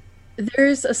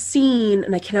 There's a scene,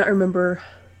 and I cannot remember,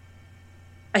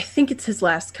 I think it's his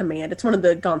last command. It's one of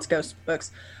the Gaunt's Ghost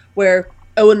books, where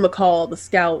Owen McCall, the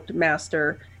scout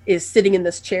master, is sitting in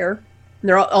this chair. And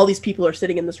all these people are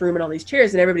sitting in this room in all these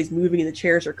chairs, and everybody's moving, and the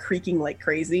chairs are creaking like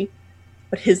crazy.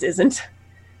 But his isn't.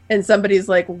 And somebody's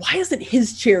like, why isn't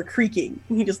his chair creaking?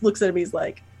 And he just looks at him, he's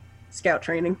like, scout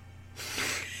training.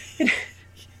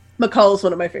 McCall is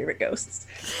one of my favorite ghosts.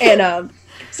 And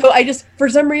so I just, for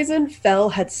some reason, Fel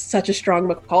had such a strong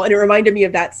McCall, and it reminded me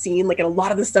of that scene. Like in a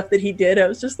lot of the stuff that he did, I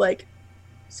was just like,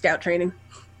 scout training.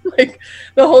 Like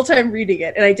the whole time reading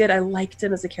it. And I liked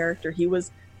him as a character.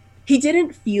 He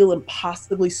didn't feel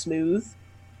impossibly smooth.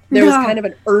 There was kind of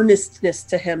an earnestness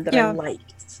to him that I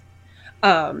liked.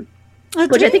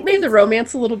 Which I think made the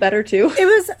romance a little better too. It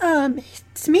was,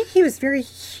 to me, he was very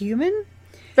human.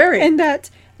 Very. And that,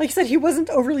 like I said, he wasn't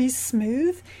overly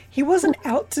smooth. He wasn't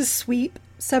out to sweep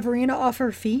Severina off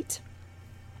her feet.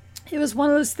 It was one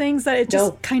of those things that it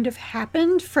just kind of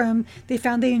happened from, they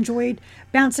found they enjoyed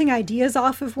bouncing ideas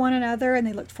off of one another, and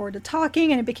they looked forward to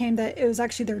talking, and it became that it was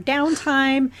actually their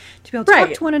downtime to be able to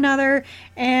talk to one another,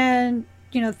 and,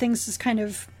 things just kind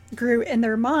of grew in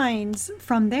their minds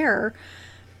from there.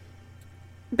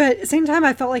 But at the same time,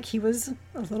 I felt like he was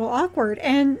a little awkward,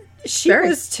 and she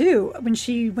was too, when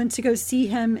she went to go see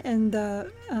him in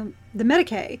the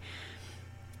Medicae.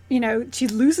 She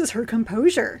loses her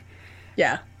composure.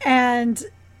 Yeah. And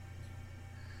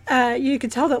you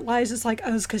could tell that Liza's like,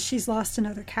 oh, it's because she's lost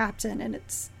another captain, and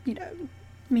it's,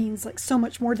 means like so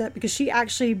much more to that, because she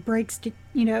actually breaks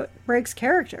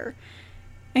character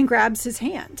and grabs his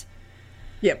hand.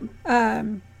 Yep.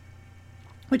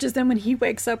 Which is then when he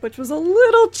wakes up, which was a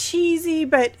little cheesy,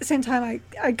 but at the same time,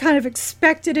 I kind of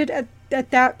expected it at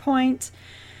that point.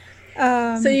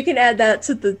 So you can add that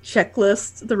to the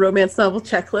checklist, the romance novel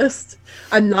checklist.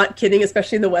 I'm not kidding,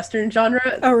 especially in the Western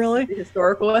genre. Oh, really? The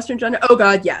historical Western genre. Oh,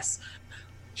 God, yes.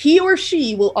 He or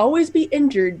she will always be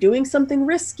injured doing something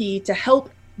risky to help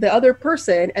the other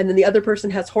person, and then the other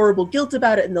person has horrible guilt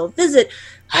about it, and they'll visit.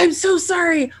 I'm so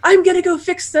sorry. I'm going to go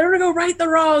fix it. I'm going to go right the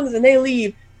wrongs. And they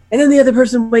leave. And then the other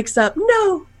person wakes up.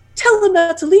 No, tell them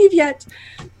not to leave yet.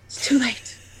 It's too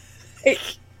late.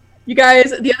 You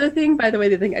guys, the other thing, by the way,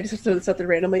 I just have to throw this out there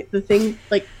randomly. The thing,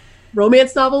 like,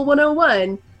 Romance Novel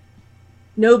 101,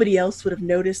 nobody else would have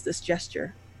noticed this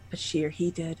gesture, but she or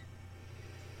he did.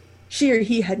 She or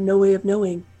he had no way of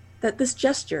knowing that this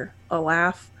gesture, a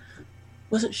laugh,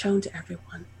 wasn't shown to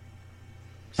everyone.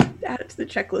 Add it to the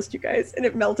checklist, you guys, and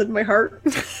it melted my heart.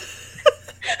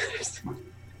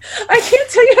 I can't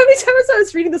tell you how many times I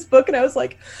was reading this book and I was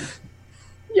like,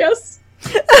 yes.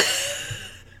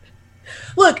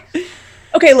 Look,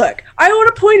 I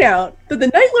want to point out that the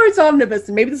Night Lords Omnibus,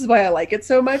 and maybe this is why I like it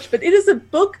so much, but it is a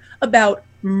book about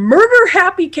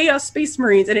murder-happy Chaos Space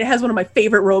Marines, and it has one of my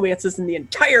favorite romances in the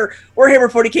entire Warhammer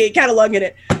 40k catalog in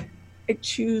it. I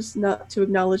choose not to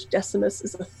acknowledge Decimus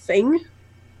as a thing,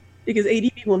 because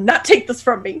ADB will not take this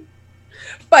from me.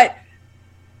 But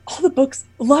all the books,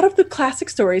 a lot of the classic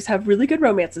stories have really good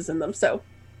romances in them, so.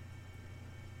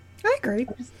 I agree.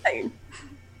 I'm just saying.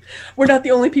 We're not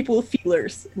the only people with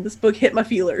feelers, and this book hit my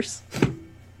feelers.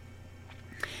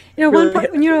 One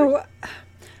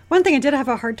thing I did have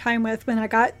a hard time with when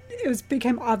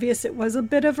became obvious it was a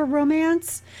bit of a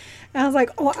romance, and I was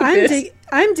like, oh,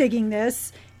 I'm digging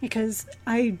this, because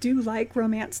I do like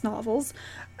romance novels.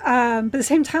 But at the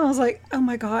same time, I was like, oh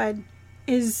my God,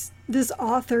 is this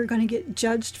author going to get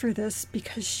judged for this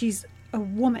because she's a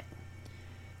woman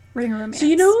writing a romance? So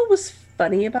you know what was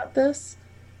funny about this?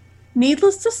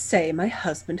 Needless to say, my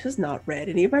husband has not read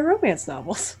any of my romance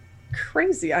novels.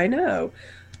 Crazy, I know.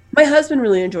 My husband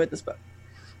really enjoyed this book.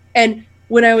 And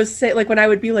when I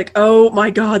would be like, oh my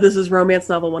God, this is Romance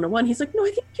Novel 101, he's like, no,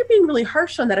 I think you're being really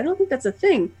harsh on that. I don't think that's a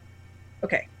thing.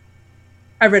 Okay.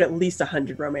 I've read at least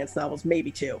 100 romance novels,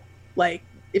 maybe 2. Like,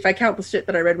 if I count the shit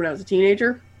that I read when I was a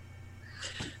teenager.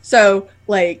 So,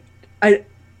 like,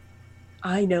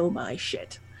 I know my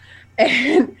shit.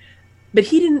 But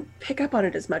he didn't pick up on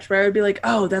it as much, where I would be like,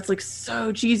 oh, that's like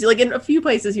so cheesy. Like, in a few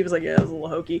places he was like, yeah, it was a little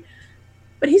hokey.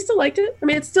 But he still liked it. I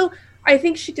mean, I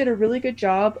think she did a really good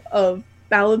job of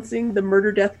balancing the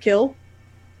murder, death, kill.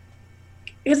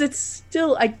 Because it's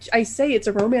still, I say it's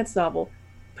a romance novel,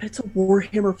 but it's a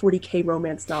Warhammer 40k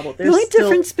romance novel. The only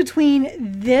difference between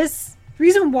this,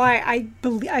 reason why I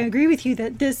agree with you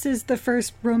that this is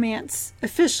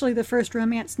officially the first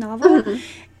romance novel, mm-hmm.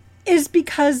 is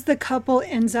because the couple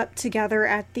ends up together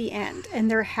at the end and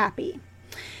they're happy.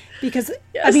 Because,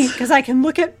 yes. Because I can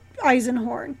look at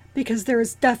Eisenhorn, because there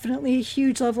is definitely a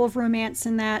huge level of romance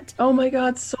in that. Oh my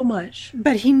God, so much.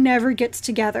 But he never gets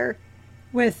together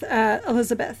with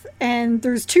Elizabeth, and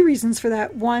there's 2 reasons for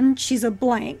that. 1, she's a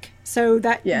blank, so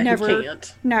that never. He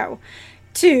can't. No.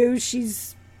 2,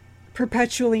 she's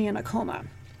perpetually in a coma.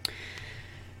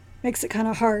 Makes it kind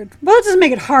of hard. Well, it doesn't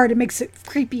make it hard. It makes it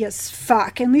creepy as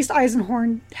fuck. At least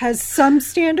Eisenhorn has some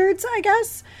standards, I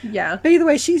guess. Yeah. But either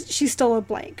way, she's still a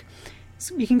blank.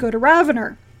 So you can go to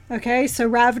Ravener. Okay, so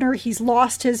Ravener, he's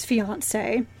lost his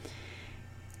fiancée.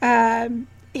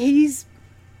 He's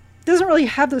doesn't really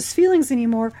have those feelings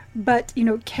anymore, but,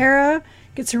 Kara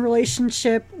gets a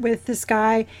relationship with this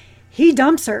guy. He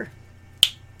dumps her.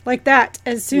 Like that,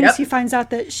 as soon as he finds out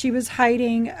that she was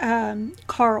hiding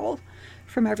Carl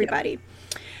from everybody. Yep.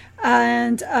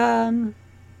 And,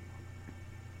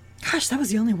 gosh, that was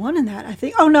the only one in that, I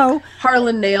think. Oh, no.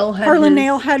 Harlan Nail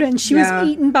had, and she was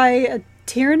eaten by a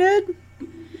Tyranid.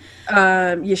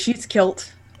 She's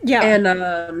killed. Yeah.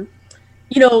 And,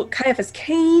 Caiaphas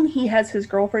Cain, he has his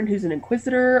girlfriend who's an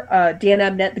Inquisitor. Dan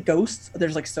Abnett, the Ghosts.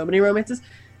 There's, so many romances.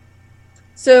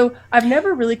 So I've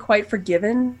never really quite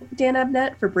forgiven Dan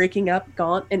Abnett for breaking up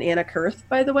Gaunt and Anna Kurth,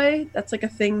 by the way. That's, a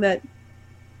thing that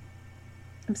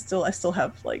I still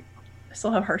have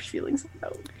harsh feelings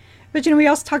about. But, we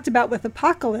also talked about with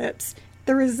Apocalypse,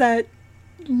 there was that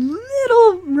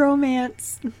little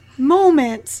romance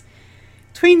moment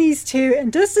between these 2,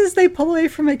 and just as they pull away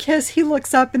from a kiss, he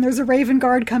looks up and there's a Raven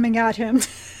Guard coming at him.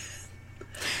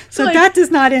 So that does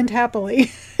not end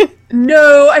happily.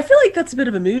 No, I feel like that's a bit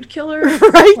of a mood killer.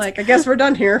 Right? I guess we're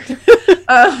done here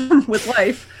with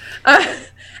life.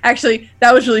 Actually,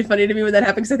 that was really funny to me when that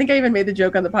happened, because I think I even made the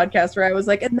joke on the podcast where I was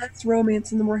like, and that's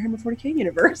romance in the Warhammer 40k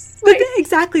universe. But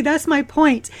exactly, that's my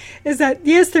point, is that,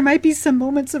 yes, there might be some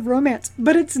moments of romance,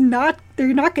 but they're not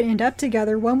going to end up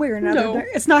together one way or another. No.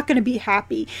 It's not going to be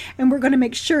happy, and we're going to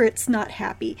make sure it's not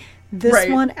happy. This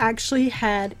one actually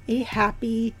had a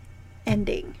happy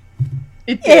ending.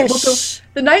 It did. Well, so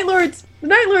the Night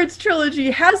Lords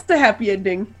trilogy has the happy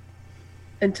ending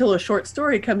until a short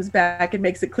story comes back and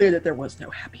makes it clear that there was no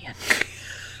happy ending.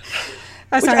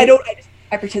 Which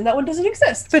I pretend that one doesn't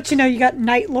exist. But you got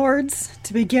Night Lords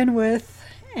to begin with,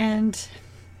 and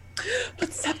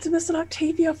but Septimus and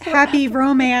Octavia happy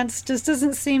romance just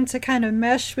doesn't seem to kind of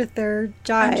mesh with their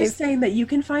jive. I'm just saying that you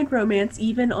can find romance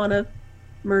even on a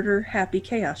murder happy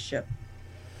chaos ship.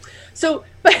 So,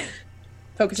 but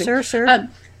focusing. Sure.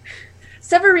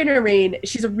 Severina Rain,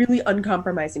 she's a really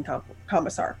uncompromising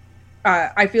commissar.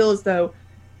 I feel as though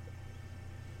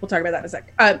we'll talk about that in a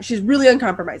sec. She's really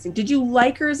uncompromising. Did you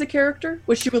like her as a character?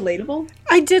 Was she relatable?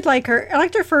 I did like her. I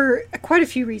liked her for quite a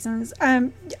few reasons.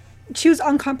 She was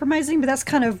uncompromising, but that's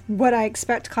kind of what I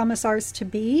expect commissars to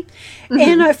be. Mm-hmm.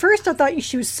 And at first I thought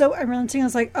she was so unrelenting. I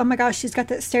was like, oh my gosh, she's got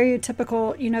that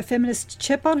stereotypical, feminist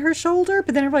chip on her shoulder.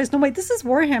 But then I realized, no, wait, this is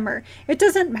Warhammer. It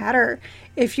doesn't matter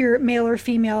if you're male or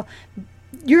female.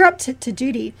 You're up to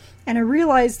duty. And I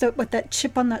realized that what that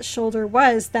chip on that shoulder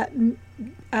was, that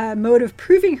mode of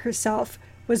proving herself,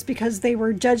 was because they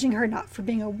were judging her not for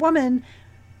being a woman,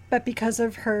 but because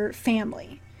of her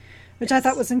family. Which I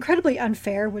thought was incredibly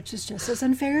unfair, which is just as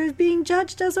unfair as being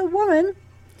judged as a woman.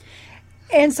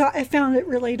 And so I found it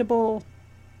relatable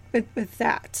with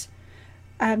that.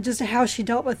 Just how she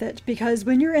dealt with it. Because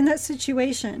when you're in that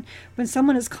situation, when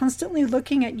someone is constantly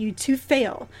looking at you to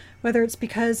fail, whether it's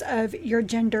because of your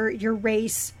gender, your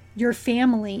race, your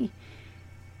family,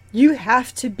 you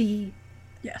have to be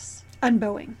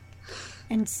unbowing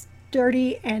and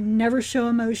sturdy and never show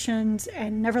emotions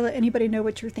and never let anybody know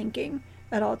what you're thinking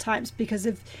at all times. Because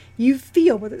if you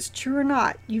feel, whether it's true or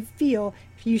not, if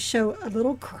you show a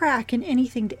little crack in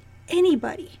anything to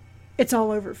anybody, it's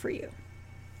all over for you.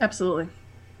 Absolutely.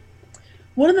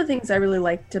 One of the things I really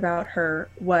liked about her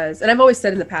was, and I've always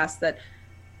said in the past that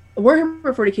Warhammer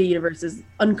 40k universe is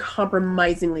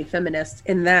uncompromisingly feminist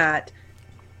in that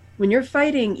when you're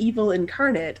fighting evil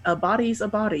incarnate, a body's a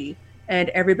body and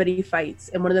everybody fights.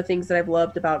 And one of the things that I've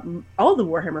loved about all the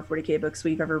Warhammer 40k books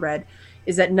we've ever read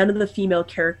is that none of the female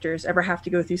characters ever have to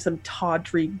go through some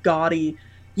tawdry, gaudy,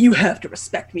 you have to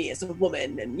respect me as a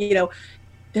woman. And,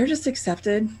 they're just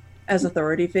accepted as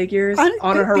authority figures on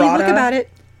a Harada. Look about it.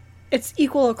 It's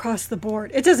equal across the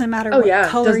board. It doesn't matter what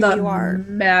color you are. It does not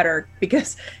matter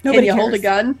because nobody can you cares. hold a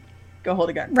gun? Go hold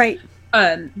a gun. Right.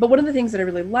 But one of the things that I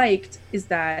really liked is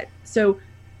that,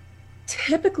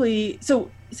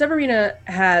 Severina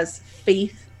has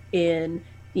faith in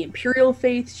the Imperial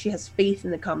faith. She has faith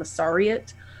in the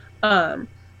Commissariat.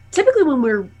 Typically when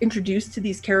we're introduced to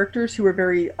these characters who are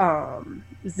very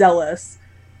zealous,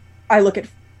 I look at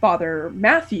Father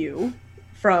Matthew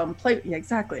from Play. Yeah,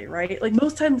 exactly, right? Like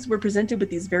most times we're presented with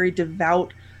these very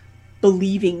devout,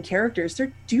 believing characters.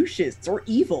 They're douches or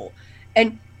evil.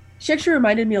 And she actually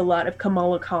reminded me a lot of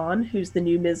Kamala Khan, who's the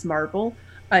new Ms. Marvel.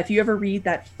 If you ever read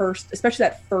that first, especially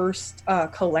that first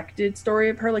collected story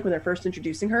of her, like when they're first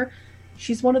introducing her,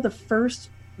 she's one of the first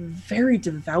very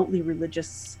devoutly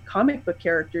religious comic book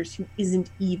characters who isn't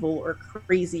evil or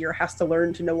crazy or has to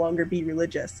learn to no longer be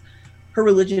religious. Her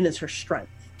religion is her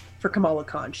strength. For Kamala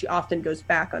Khan, she often goes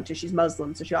back onto, she's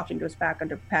Muslim, so she often goes back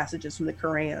onto passages from the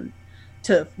Quran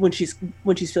to when she's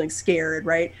feeling scared,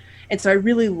 right? And so I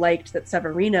really liked that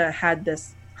Severina had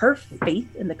this, her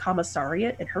faith in the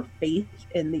Commissariat and her faith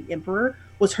in the Emperor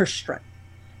was her strength,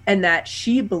 and that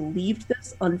she believed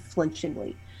this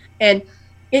unflinchingly. And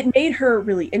it made her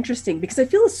really interesting because I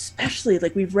feel especially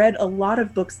like we've read a lot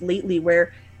of books lately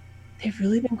where they've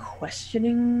really been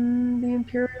questioning the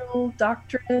Imperial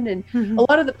doctrine, and a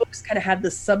lot of the books kind of have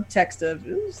this subtext of,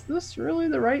 is this really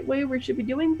the right way we should be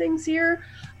doing things here?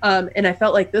 And I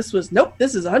felt like this was, nope,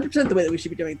 this is 100% the way that we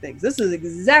should be doing things. This is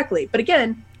exactly, but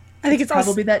again, I think it's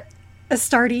probably that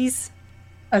Astartes.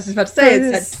 I was just about to say,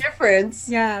 it's that difference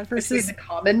versus the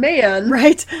common man.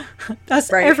 Right.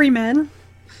 That's right. Everyman.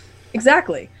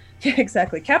 Exactly. Yeah,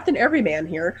 exactly. Captain Everyman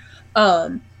here.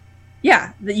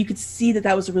 That you could see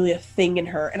that was really a thing in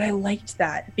her. And I liked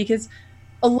that because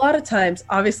a lot of times,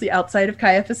 obviously outside of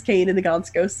Caiaphas Cain in the Gaunt's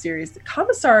Ghost series, the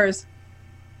commissars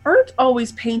aren't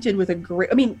always painted with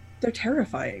they're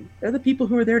terrifying. They're the people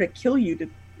who are there to kill you, to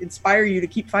inspire you to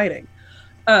keep fighting.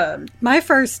 My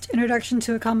first introduction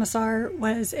to a commissar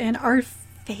was in our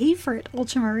favorite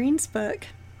Ultramarines book.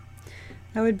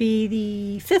 That would be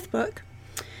the 5th book.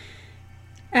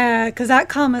 Because that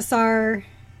commissar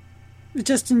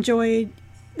just enjoyed,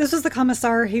 this was the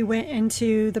commissar who went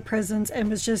into the prisons and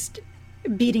was just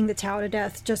beating the Tau to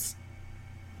death just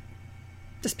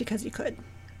because he could.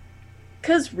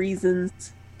 Because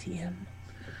reasons, TM.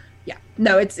 Yeah.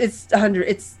 No, it's 100.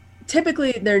 It's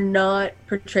typically they're not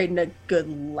portrayed in a good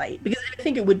light because I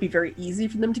think it would be very easy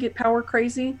for them to get power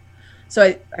crazy. So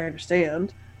I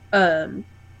understand.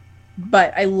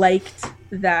 But I liked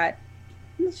that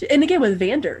And again, with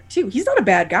Vander, too, he's not a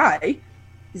bad guy.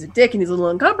 He's a dick and he's a little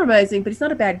uncompromising, but he's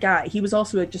not a bad guy. He was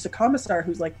also just a commissar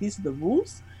who's like, these are the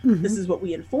rules. Mm-hmm. This is what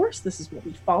we enforce. This is what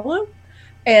we follow.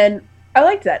 And I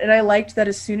liked that. And I liked that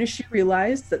as soon as she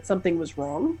realized that something was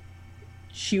wrong,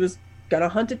 she was going to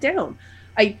hunt it down.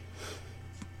 I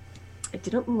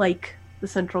didn't like the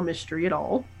central mystery at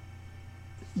all.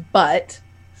 But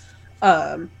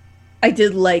I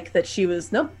did like that she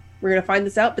was, nope, we're going to find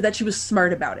this out, but that she was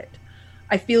smart about it.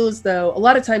 I feel as though a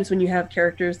lot of times when you have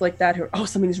characters like that who are, oh,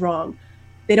 something's wrong,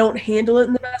 they don't handle it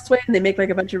in the best way and they make like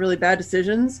a bunch of really bad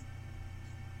decisions.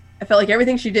 I felt like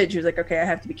everything she did, she was like, okay, I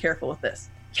have to be careful with this.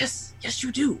 Yes,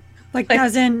 you do. Like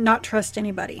as in not trust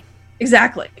anybody.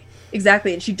 Exactly.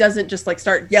 And she doesn't just like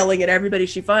start yelling at everybody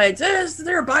she finds,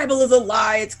 their Bible is a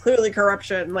lie, it's clearly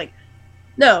corruption. Like,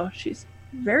 no, she's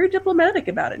very diplomatic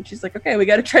about it. And she's like, okay, we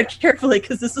got to tread carefully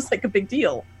because this is like a big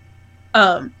deal.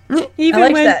 Even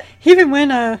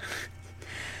when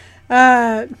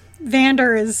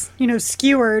Vander is,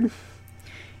 skewered,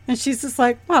 and she's just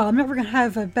like, well, I'm never gonna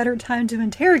have a better time to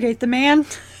interrogate the man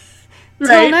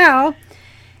till now,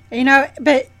 but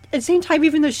at the same time,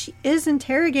 even though she is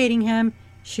interrogating him,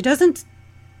 she doesn't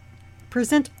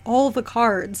present all the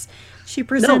cards. She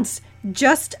presents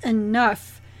just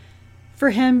enough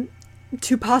for him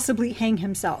to possibly hang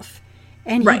himself,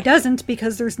 and he doesn't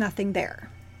because there's nothing there.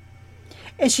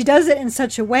 And she does it in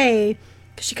such a way,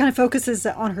 because she kind of focuses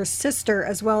on her sister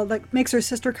as well, like makes her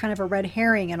sister kind of a red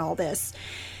herring in all this.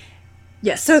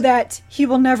 Yes. So that he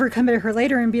will never come to her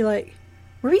later and be like,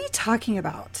 what are you talking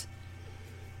about?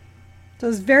 So it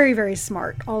was very, very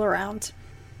smart all around.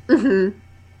 Mm-hmm.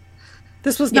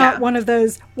 This was not one of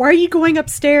those, why are you going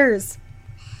upstairs?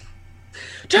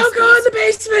 Don't go in the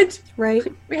basement! Right.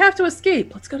 We have to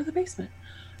escape. Let's go to the basement.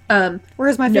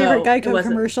 Where's my favorite Geico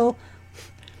commercial?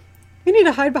 We need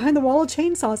to hide behind the wall of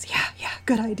chainsaws. Yeah,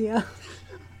 good idea.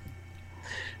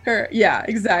 Yeah,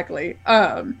 exactly.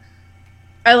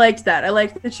 I liked that. I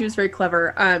liked that she was very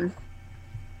clever.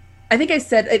 I think I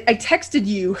said, I texted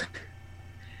you.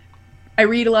 I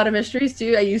read a lot of mysteries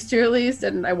too. I used to, at least,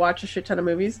 and I watch a shit ton of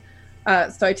movies.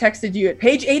 So I texted you at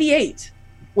page 88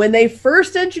 when they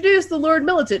first introduced the Lord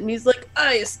Militant, and he's like,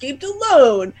 I escaped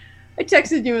alone. I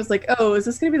texted you and was like, oh, is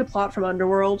this going to be the plot from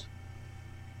Underworld?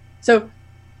 So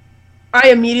I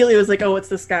immediately was like, oh, it's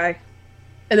this guy.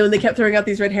 And then when they kept throwing out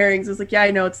these red herrings, I was like, yeah,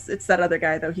 I know it's that other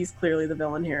guy, though. He's clearly the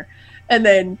villain here. And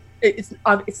then it's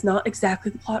not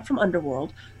exactly the plot from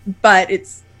Underworld, but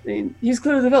he's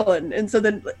clearly the villain. And so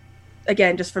then,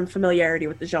 again, just from familiarity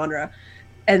with the genre.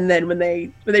 And then when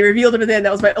they revealed him at the end,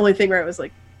 that was my only thing where I was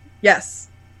like, yes,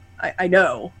 I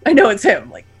know it's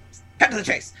him. Like, cut to the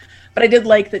chase. But I did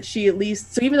like that she at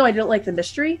least, so even though I didn't like the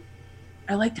mystery,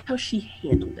 I liked how she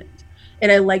handled it.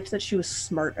 And I liked that she was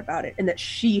smart about it and that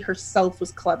she herself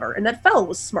was clever and that Fel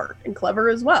was smart and clever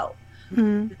as well.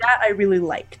 Mm-hmm. That I really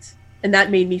liked. And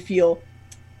that gave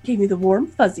me the warm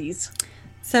fuzzies.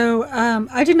 So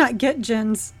I did not get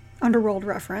Jen's Underworld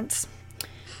reference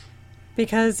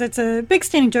because it's a big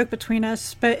standing joke between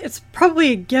us, but it's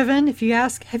probably a given. If you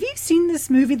ask, have you seen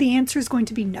this movie? The answer is going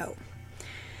to be no.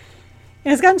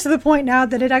 And it's gotten to the point now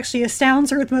that it actually astounds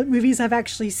her with what movies I've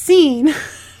actually seen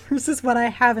versus what I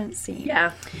haven't seen.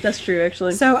 Yeah, that's true,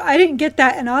 actually. So I didn't get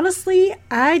that. And honestly,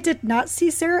 I did not see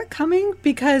Sarek coming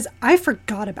because I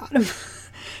forgot about him.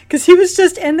 Because he was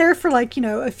just in there for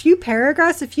a few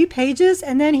paragraphs, a few pages,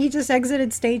 and then he just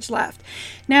exited stage left.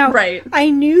 Now, I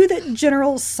knew that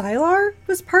General Sylar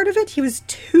was part of it. He was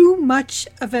too much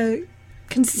of a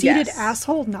conceited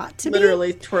asshole not to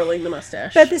literally twirling the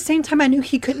mustache. But at the same time, I knew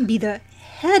he couldn't be the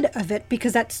head of it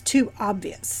because that's too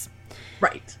obvious.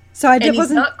 Right. So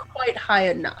he's not quite high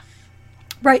enough.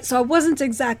 Right, so I wasn't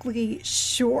exactly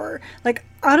sure. Like,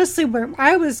 honestly, where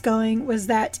I was going was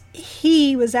that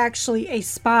he was actually a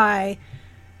spy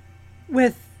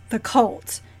with the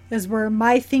cult, is where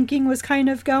my thinking was kind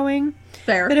of going.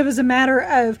 Fair. But it was a matter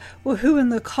of, well, who in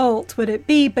the cult would it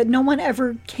be? But no one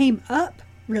ever came up,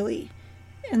 really,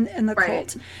 in the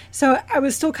cult. So I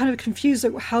was still kind of confused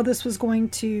at how this was going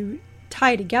to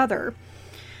tie together.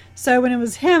 So when it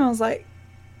was him, I was like,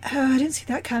 oh, I didn't see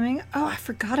that coming. Oh, I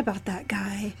forgot about that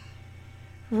guy.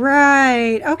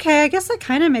 Right. Okay, I guess that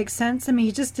kind of makes sense. I mean,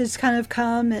 he just kind of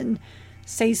come and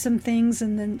say some things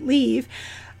and then leave.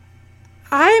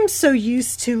 I'm so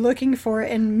used to looking for,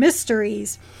 in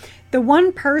mysteries, the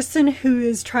one person who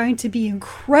is trying to be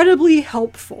incredibly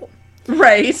helpful.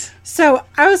 Right. So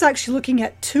I was actually looking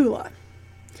at Tula.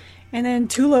 And then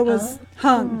Tula was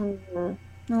hung. And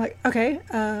I'm like, okay.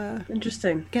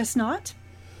 Interesting. Guess not.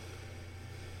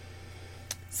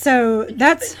 So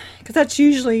that's because that's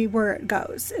usually where it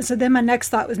goes. And so then my next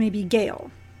thought was maybe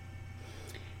Gale.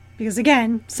 Because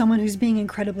again, someone who's being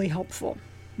incredibly helpful.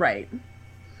 Right.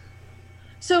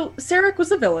 So Sarek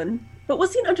was a villain, but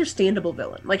was he an understandable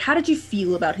villain? Like, how did you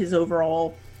feel about his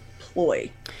overall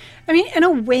ploy? I mean, in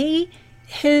a way,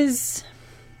 the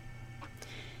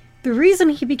reason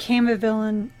he became a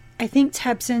villain, I think,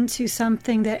 taps into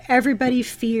something that everybody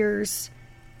fears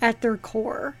at their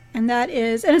core. And that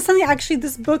is, and it's something actually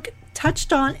this book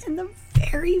touched on in the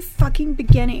very fucking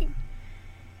beginning.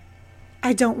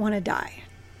 I don't want to die.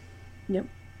 Yep.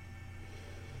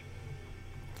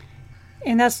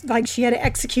 And that's like she had to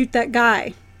execute that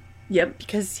guy. Yep.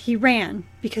 Because he ran,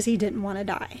 because he didn't want to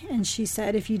die. And she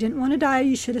said, if you didn't want to die,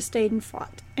 you should have stayed and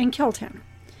fought and killed him.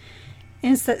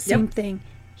 And it's that same thing.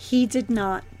 He did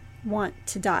not want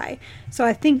to die. So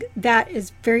I think that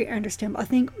is very understandable. I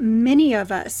think many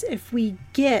of us, if we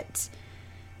get,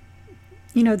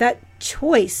 that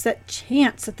choice, that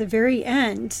chance at the very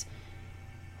end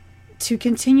to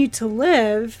continue to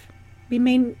live, we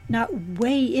may not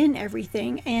weigh in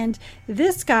everything. And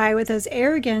this guy, with as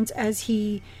arrogant as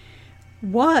he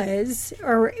was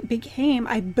or became,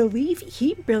 I believe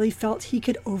he really felt he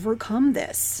could overcome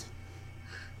this.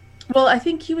 Well, I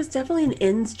think he was definitely an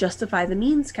ends justify the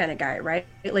means kind of guy, right?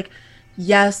 Like,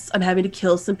 yes, I'm having to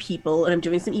kill some people and I'm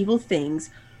doing some evil things,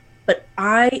 but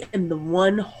I am the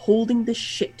one holding this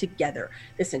shit together.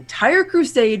 This entire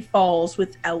crusade falls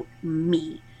without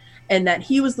me. And that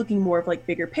he was looking more of like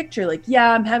bigger picture, like,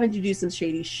 yeah, I'm having to do some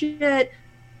shady shit,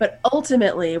 but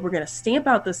ultimately we're going to stamp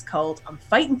out this cult. I'm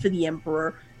fighting for the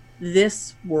Emperor.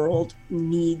 This world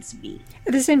needs me.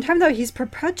 At the same time, though, he's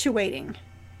perpetuating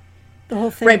the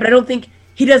whole thing. Right, but I don't think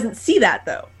he doesn't see that,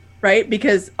 though, right?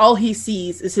 Because all he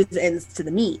sees is his ends to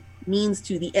the means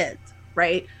to the end,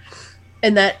 right?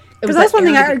 And that... Because that's one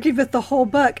thing I argued with the whole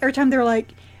book. Every time they're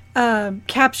like,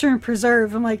 capture and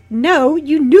preserve, I'm like, no,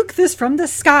 you nuke this from the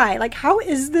sky. Like, how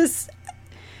is this...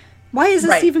 Why is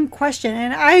this even questioned?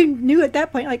 And I knew at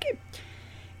that point, like,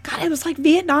 God, it was like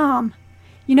Vietnam.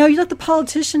 You let the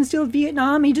politicians deal with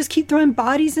Vietnam, and you just keep throwing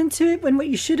bodies into it when what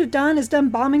you should have done is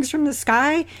done bombings from the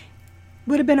sky.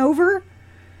 Would have been over.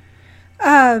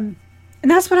 And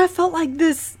that's what I felt like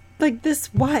this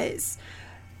was.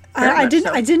 I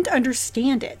didn't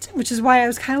understand it, which is why I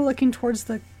was kind of looking towards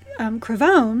the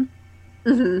Crevone.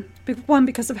 Mm-hmm. One,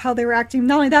 because of how they were acting.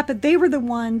 Not only that, but they were the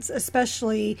ones,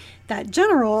 especially that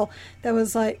general, that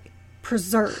was like,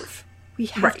 preserve. We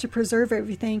have to preserve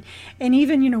everything. And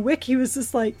even, Wiki was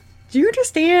just like, do you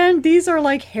understand? These are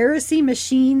like heresy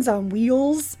machines on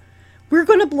wheels. We're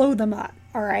going to blow them up.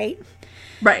 All right.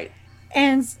 Right.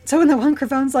 And so when the one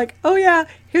Crevone's like, oh yeah,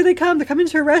 here they come. They're coming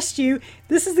to arrest you.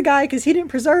 This is the guy because he didn't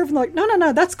preserve. And they're like,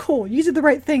 no, that's cool. You did the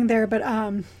right thing there. But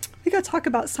we got to talk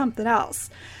about something else.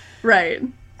 Right.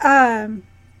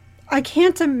 I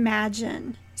can't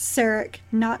imagine Sarek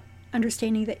not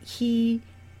understanding that he's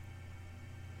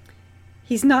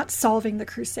not solving the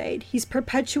crusade. He's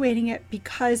perpetuating it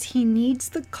because he needs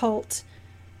the cult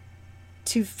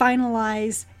to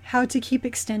finalize how to keep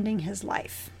extending his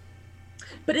life.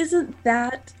 But isn't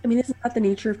that the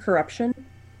nature of corruption?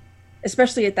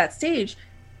 Especially at that stage,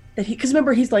 because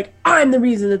remember, he's like, I'm the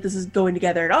reason that this is going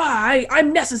together, and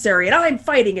I'm necessary, and I'm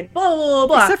fighting, and blah, blah,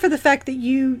 blah. Except for the fact that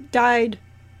you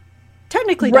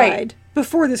technically died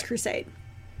before this crusade.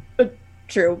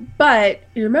 True. But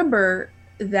you remember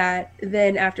that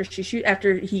then after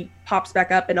he pops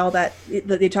back up and all that,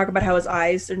 they talk about how his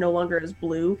eyes are no longer as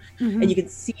blue, and you can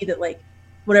see that, like,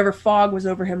 whatever fog was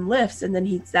over him lifts, and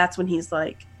then that's when he's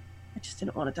like, I just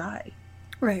didn't want to die.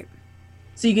 Right.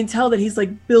 So you can tell that he's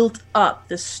like built up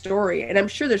this story, and I'm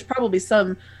sure there's probably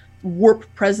some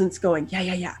warp presence going,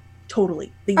 yeah,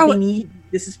 totally. They need,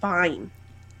 this is fine.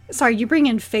 Sorry, you bring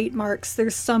in fate marks.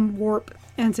 There's some warp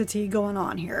entity going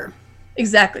on here.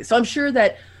 Exactly. So I'm sure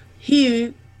that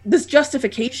this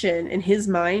justification in his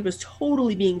mind was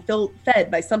totally being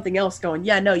fed by something else going,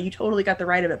 yeah, no, you totally got the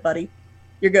right of it, buddy.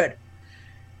 You're good.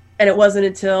 And it wasn't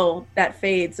until that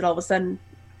fades that all of a sudden,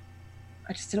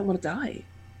 I just didn't want to die.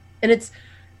 And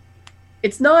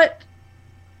it's not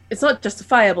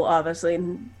justifiable, obviously,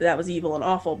 and that was evil and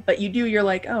awful, but you're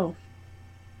like, oh,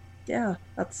 yeah,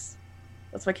 that's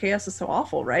why chaos is so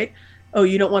awful, right? Oh,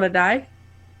 you don't want to die?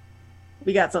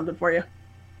 We got something for you.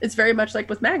 It's very much like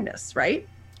with Magnus, right?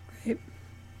 Right.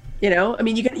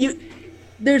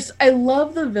 I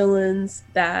love the villains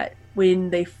that when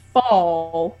they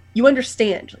fall, you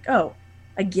understand. Like, oh,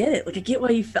 I get it. Like, I get why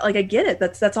you felt. Like, I get it.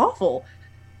 That's awful.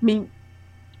 I mean,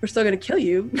 we're still gonna kill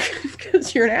you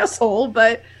because you're an asshole,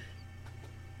 but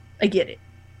I get it.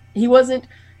 He wasn't.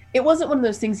 it wasn't one of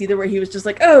those things either where he was just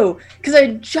like, oh, because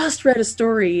I just read a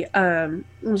story. It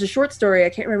was a short story. I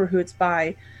can't remember who it's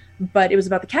by, but it was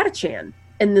about the Catachan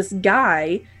and this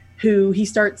guy who he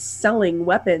starts selling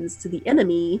weapons to the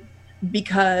enemy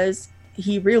because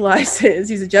he realizes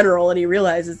he's a general and he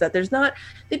realizes that there's not,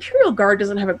 the Imperial Guard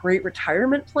doesn't have a great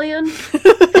retirement plan.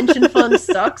 Pension fund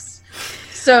sucks.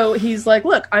 So he's like,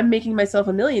 look, I'm making myself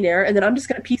a millionaire and then I'm just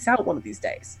going to peace out one of these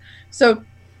days. So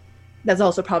that's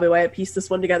also probably why I pieced this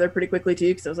one together pretty quickly too,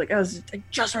 because I was like, I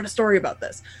just read a story about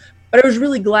this. But I was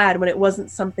really glad when it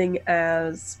wasn't something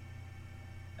as,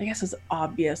 I guess, as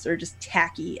obvious or just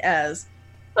tacky as,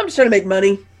 I'm just trying to make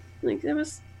money. Like, it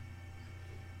was,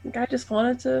 the guy just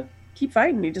wanted to keep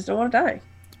fighting. He just don't want to die.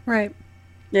 Right.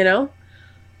 You know?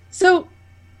 So,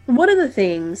 one of the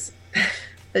things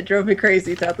that drove me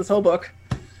crazy throughout this whole book,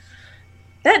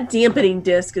 that dampening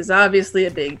disc is obviously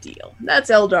a big deal.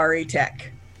 That's Eldari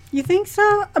tech. You think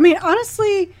so? I mean,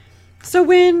 honestly, so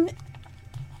when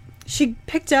she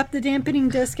picked up the dampening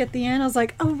disc at the end, I was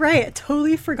like, oh, right, I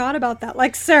totally forgot about that.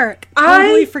 Like Sarek,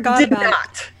 totally forgot about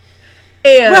it.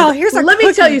 And well, let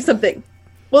me tell you something.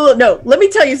 Well, no, let me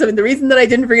tell you something. The reason that I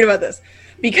didn't forget about this,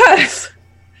 because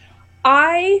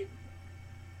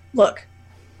look,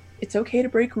 it's okay to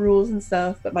break rules and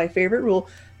stuff, but my favorite rule,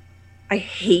 I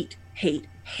hate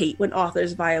when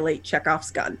authors violate Chekhov's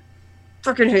gun.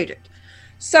 Freaking hate it.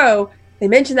 So they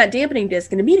mentioned that dampening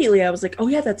disc, and immediately I was like, oh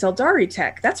yeah, that's Eldari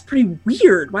tech. That's pretty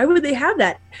weird. Why would they have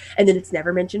that? And then it's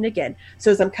never mentioned again.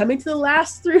 So as I'm coming to the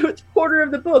last quarter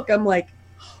of the book, I'm like,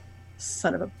 oh,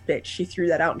 son of a bitch, she threw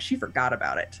that out and she forgot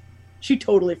about it. She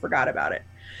totally forgot about it.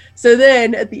 So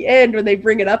then at the end, when they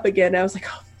bring it up again, I was like,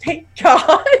 oh, thank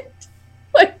God.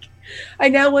 Like, I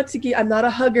now want to give, I'm not a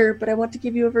hugger, but I want to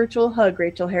give you a virtual hug,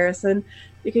 Rachel Harrison,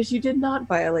 because you did not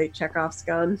violate Chekhov's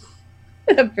gun.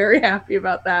 I'm very happy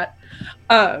about that.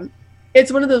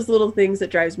 It's one of those little things that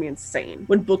drives me insane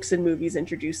when books and movies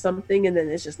introduce something and then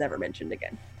it's just never mentioned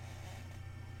again.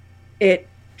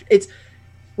 It's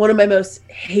one of my most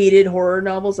hated horror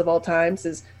novels of all times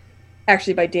is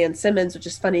actually by Dan Simmons, which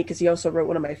is funny because he also wrote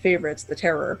one of my favorites, The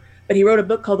Terror. But he wrote a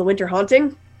book called The Winter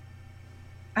Haunting.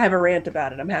 I have a rant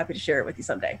about it. I'm happy to share it with you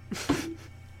someday.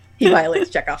 He violates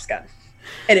Chekhov's gun.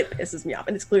 And it pisses me off.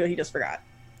 And it's clear he just forgot.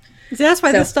 See, that's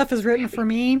why this stuff is written for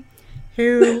me,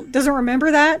 who doesn't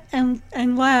remember that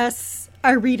unless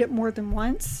I read it more than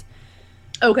once.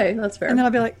 Okay, that's fair. And then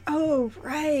I'll be like, oh,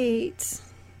 right.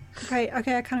 Okay, I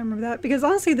kind of remember that. Because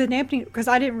honestly, the dampening, because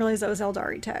I didn't realize that was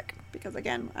Eldari tech. Because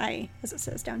again, as it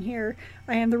says down here,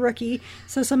 I am the rookie.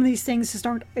 So some of these things just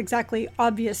aren't exactly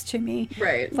obvious to me.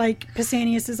 Right. Like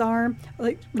Pausanias' arm.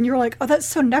 Like when you were like, oh, that's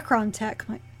so Necron tech.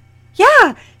 I'm like,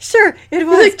 yeah, sure, it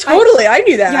was. Like, totally, I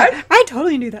knew that. Yeah, I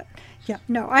totally knew that. Yeah,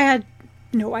 no, I had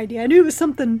no idea. I knew it was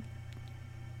something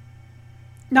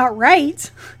not right.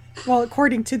 Well,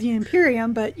 according to the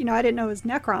Imperium, but, I didn't know it was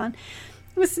Necron.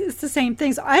 It's the same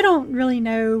thing. So I don't really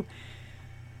know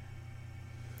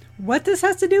what this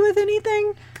has to do with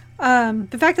anything.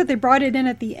 The fact that they brought it in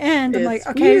at the end, I'm like,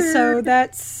 okay, weird. So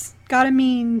that's got to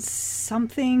mean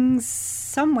something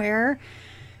somewhere.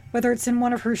 Whether it's in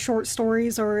one of her short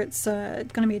stories or it's going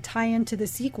to be a tie-in to the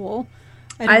sequel.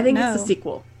 I think it's the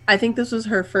sequel. I think this was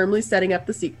her firmly setting up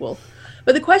the sequel.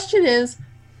 But the question is,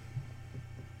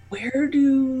 where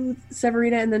do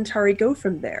Severina and then Tari go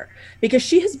from there? Because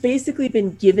she has basically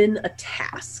been given a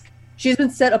task. She's been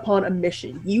set upon a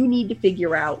mission. You need to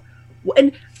figure out...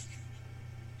 And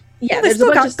yeah, there's a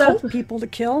bunch of stuff. People to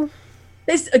kill.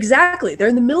 Exactly. They're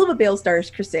in the middle of a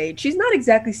Balestars crusade. She's not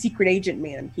exactly secret agent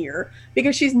man here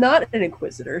because she's not an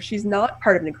Inquisitor. She's not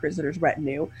part of an Inquisitor's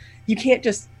retinue. You can't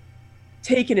just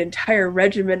take an entire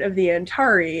regiment of the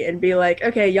Antari and be like,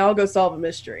 okay, y'all go solve a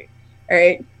mystery. All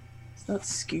right? It's not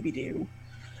Scooby-Doo.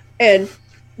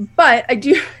 But I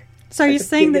do... So are you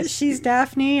saying that she's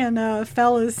Daphne and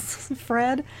Fel is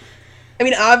Fred? I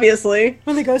mean, obviously.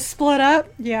 When they go split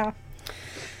up? Yeah.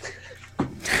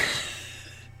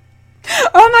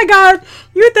 Oh my god!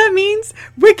 You know what that means?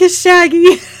 Wick is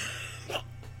Shaggy.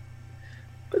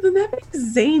 But then that makes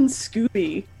Zane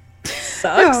Scooby.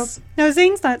 Sucks. No,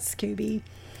 Zane's not Scooby.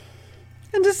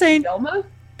 I'm just saying. Velma?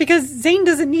 Because Zane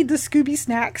doesn't need the Scooby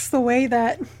snacks the way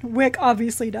that Wick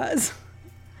obviously does.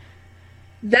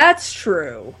 That's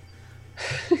true.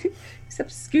 Except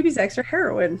Scooby's extra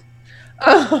heroin.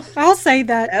 I'll say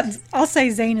that. I'll say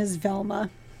Zane is Velma.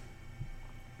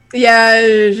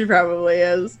 Yeah, she probably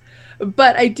is.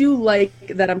 But I do like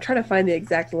that. I'm trying to find the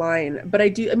exact line. But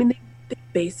they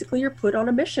basically are put on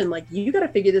a mission. Like, you got to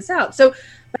figure this out. So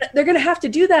but they're going to have to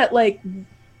do that, like,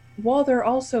 while they're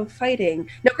also fighting.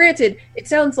 Now, granted, it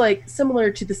sounds like similar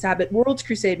to the Sabbath Worlds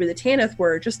Crusade where the Tanith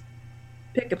were just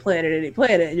pick a planet, any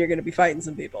planet, and you're going to be fighting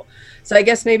some people. So I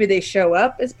guess maybe they show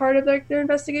up as part of their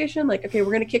investigation. Like, okay,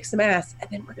 we're going to kick some ass, and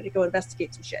then we're going to go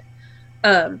investigate some shit.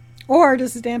 Or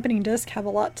does the dampening disc have a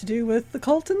lot to do with the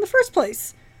cult in the first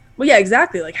place? Well, yeah,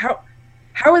 exactly. Like, how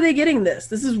are they getting this?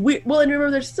 This is weird. Well, and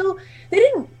remember, they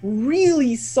didn't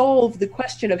really solve the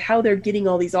question of how they're getting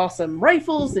all these awesome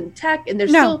rifles and tech, and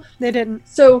they didn't.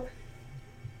 So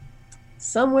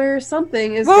somewhere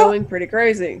something is going pretty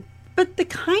crazy. But they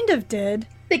kind of did.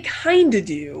 They kind of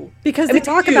do. Because they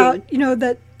talk about,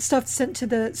 that stuff sent to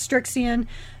the Strixian,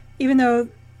 even though,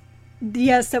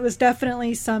 yes, that was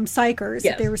definitely some psychers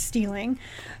that they were stealing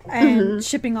and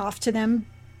shipping off to them.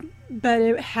 But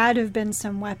it had to have been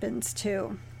some weapons,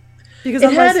 too. Because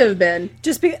it had to have been.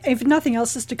 If nothing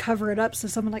else, just to cover it up so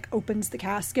someone, like, opens the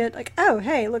casket. Like, oh,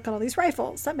 hey, look at all these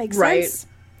rifles. That makes sense.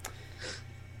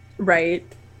 Right.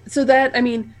 So that,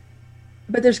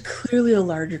 but there's clearly a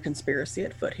larger conspiracy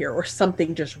at foot here, or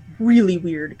something just really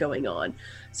weird going on.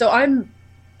 So I'm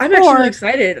actually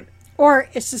excited. Or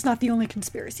it's just not the only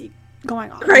conspiracy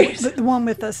going on. Right. The one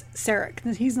with us,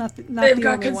 Sarek. He's not the They've only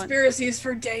got conspiracies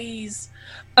for days.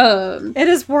 It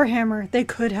is Warhammer. They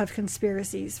could have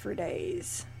conspiracies for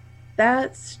days.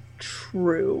 That's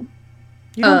true.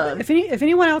 If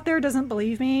anyone out there doesn't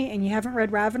believe me and you haven't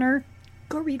read Ravener,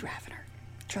 go read Ravener.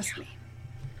 Trust me.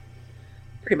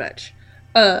 Pretty much.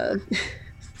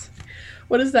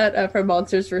 What is that from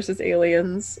Monsters vs.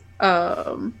 Aliens?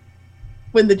 When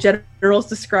the general's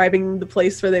describing the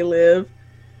place where they live,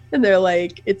 and they're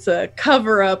like, it's a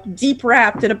cover-up, deep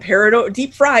fried in a paranoid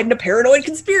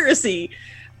conspiracy.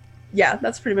 Yeah,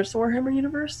 that's pretty much the Warhammer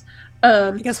universe.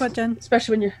 Guess what, Jen?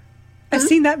 Especially when you're... I've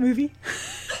seen that movie.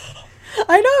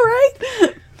 I know,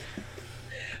 right?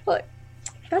 Well,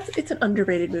 it's an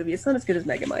underrated movie. It's not as good as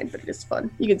Megamind, but it is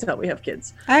fun. You can tell we have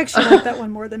kids. I actually like that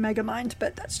one more than Megamind,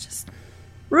 but that's just...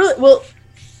 Really? Well,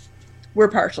 we're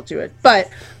partial to it. But,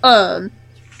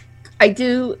 I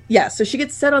do... Yeah, so she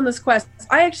gets set on this quest.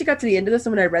 I actually got to the end of this,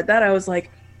 and when I read that, I was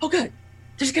like, oh, good.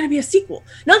 There's going to be a sequel.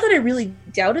 Not that I really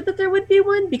doubted that there would be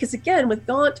one, because, again, with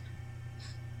Gaunt,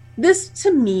 this,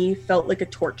 to me, felt like a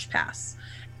torch pass.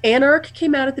 Anarch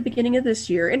came out at the beginning of this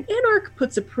year, and Anarch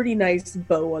puts a pretty nice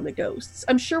bow on the ghosts.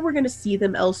 I'm sure we're going to see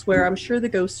them elsewhere. I'm sure the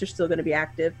ghosts are still going to be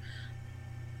active.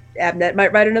 Abnett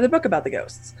might write another book about the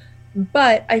ghosts.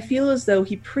 But I feel as though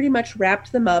he pretty much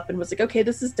wrapped them up and was like, okay,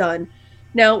 this is done.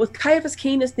 Now, with Caiaphas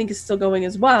Canis, I think is still going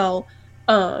as well.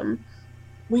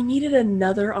 We needed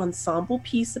another ensemble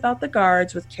piece about the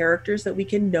guards with characters that we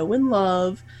can know and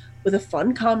love, with a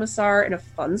fun commissar and a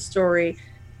fun story.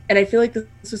 And I feel like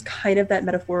this was kind of that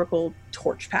metaphorical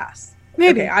torch pass.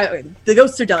 Maybe. Okay, the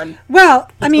ghosts are done. Well,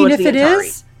 if it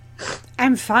is,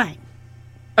 I'm fine.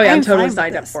 Oh yeah, I'm totally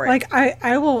signed up for it. Like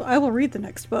I will read the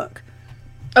next book.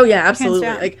 Oh yeah,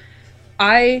 absolutely.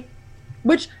 Like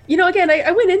which, again,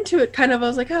 I went into it kind of, I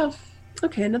was like, oh,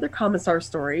 okay, another commissar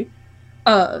story.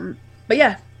 But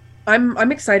yeah,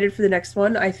 I'm excited for the next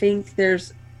one. I think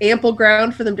there's ample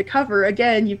ground for them to cover.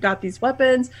 Again, you've got these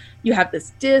weapons, you have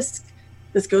this disc.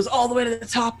 This goes all the way to the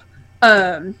top.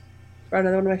 Another one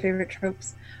of my favorite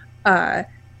tropes.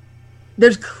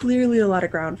 There's clearly a lot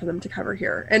of ground for them to cover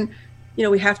here. And,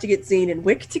 we have to get Zane and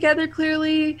Wick together,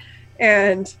 clearly.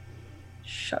 And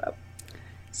shut up.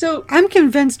 So I'm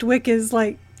convinced Wick is,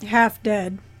 like, half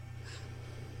dead.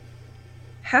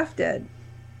 Half dead?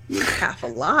 Half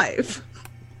alive.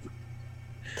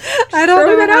 I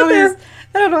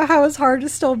don't know how his heart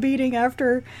is still beating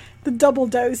after the double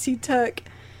dose he took.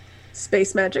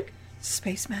 Space magic.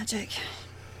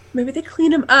 Maybe they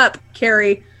clean him up,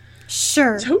 Carrie.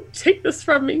 Sure. Don't take this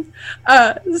from me.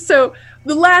 So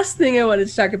the last thing I wanted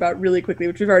to talk about really quickly,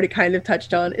 which we've already kind of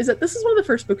touched on, is that this is one of the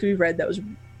first books we've read that was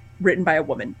written by a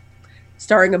woman,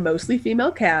 starring a mostly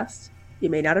female cast. You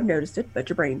may not have noticed it, but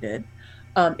your brain did.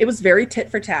 It was very tit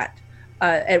for tat.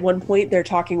 At one point, they're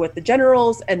talking with the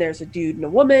generals, and there's a dude and a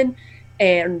woman.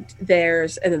 And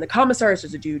then the commissars,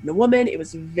 there's a dude and a woman. It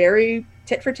was very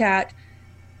tit for tat.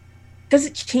 Does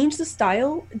it change the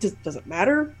style? Does it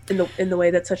matter in the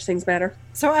way that such things matter?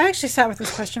 So I actually sat with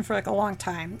this question for like a long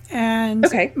time. And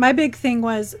my big thing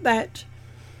was that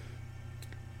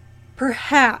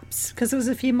perhaps, because it was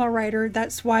a female writer,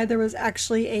 that's why there was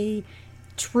actually a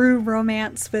true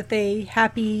romance with a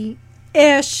happy-ish,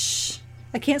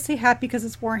 I can't say happy because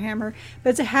it's Warhammer, but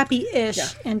it's a happy-ish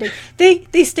ending.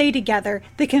 They stay together.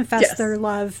 They confess their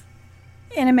love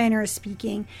in a manner of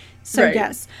speaking. So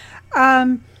yes.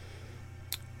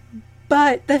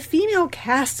 But the female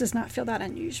cast does not feel that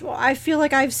unusual. I feel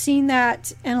like I've seen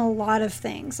that in a lot of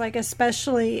things, like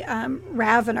especially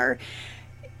Ravener.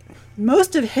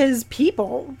 most of his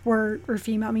people were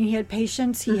female. I mean, he had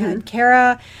Patience, he had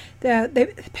Kara.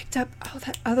 They picked up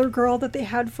that other girl that they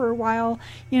had for a while,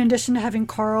 in addition to having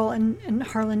Carl and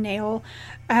Harlan Nale.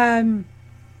 I've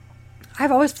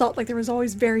always felt like there was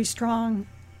always very strong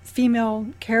female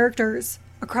characters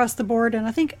across the board, and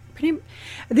I think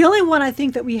the only one I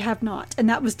think that we have not, and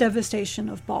that was Devastation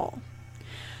of Baal.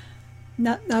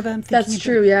 Now that I'm thinking that's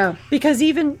true, yeah. Because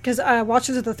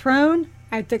Watchers of the Throne,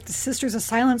 I think the Sisters of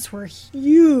Silence were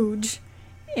huge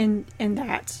in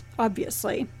that,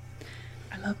 obviously.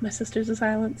 I love my Sisters of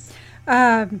Silence.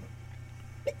 Dark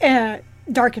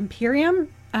Imperium,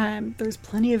 there's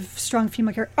plenty of strong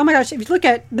female characters. Oh my gosh, if you look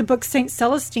at the book Saint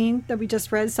Celestine that we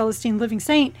just read, Celestine Living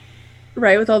Saint.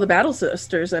 Right, with all the Battle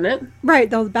Sisters in it. Right,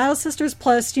 the Battle Sisters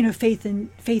plus, Faith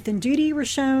and Duty were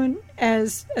shown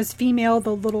as female.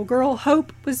 The little girl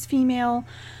Hope was female,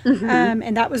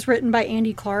 and that was written by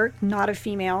Andy Clark, not a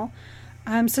female.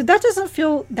 So that doesn't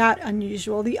feel that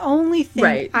unusual. The only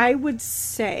thing I would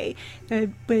say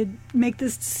that would make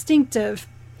this distinctive,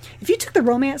 if you took the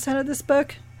romance out of this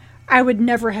book, I would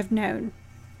never have known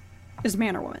as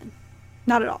man or woman.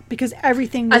 Not at all, because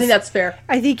everything was, I think that's fair.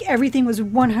 I think everything was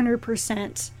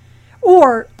 100%.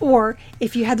 Or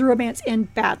if you had the romance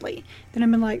end badly, then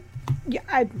I'm like, yeah,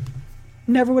 I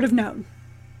never would have known,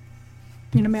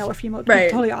 male or female, to be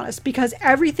totally honest, because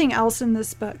everything else in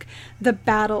this book, the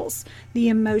battles, the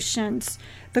emotions,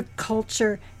 the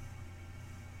culture,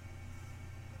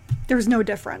 there's no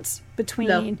difference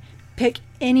between pick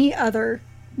any other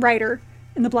writer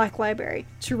in the Black Library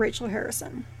to Rachel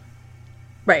Harrison.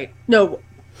 Right. No,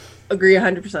 agree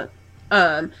 100%.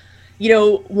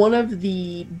 One of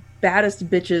the baddest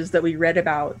bitches that we read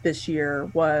about this year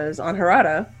was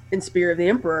Anharada in Spear of the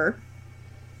Emperor.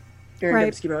 Erin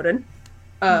Dubsky Roden.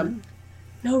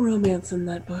 No romance in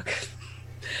that book.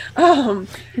 No.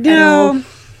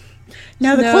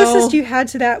 The closest you had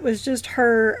to that was just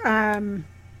her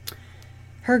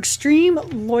extreme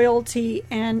loyalty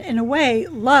and, in a way,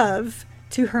 love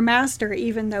to her master,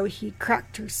 even though he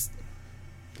cracked her.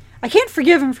 I can't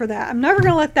forgive him for that. I'm never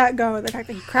going to let that go, the fact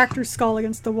that he cracked her skull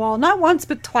against the wall. Not once,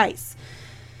 but twice.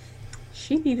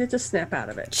 She needed to snap out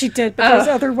of it. She did, but there's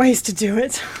other ways to do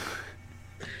it.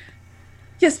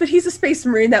 Yes, but he's a space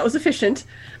marine. That was efficient.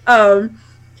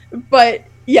 But,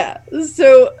 yeah.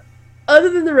 So,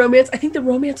 other than the romance, I think the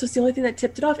romance was the only thing that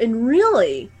tipped it off. And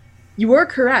really, you were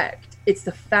correct. It's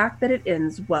the fact that it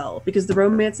ends well. Because the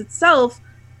romance itself,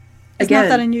 it's not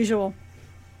that unusual.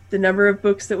 The number of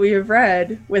books that we have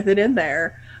read with it in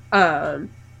there. The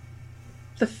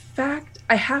fact,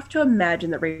 I have to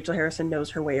imagine that Rachel Harrison knows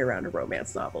her way around a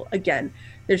romance novel. Again,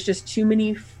 there's just too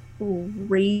many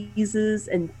phrases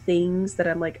and things that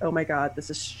I'm like, oh my God, this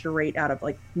is straight out of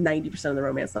like 90% of the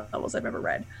romance novels I've ever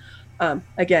read.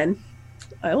 Again,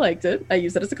 I liked it. I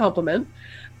use it as a compliment.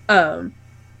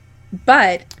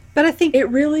 But I think it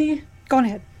really... Go on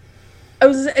ahead.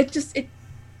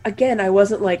 Again, I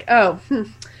wasn't like,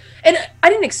 And I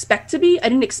didn't expect to be. I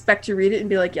didn't expect to read it and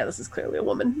be like, yeah, this is clearly a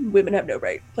woman. Women have no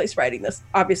place writing this.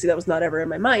 Obviously, that was not ever in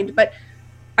my mind. But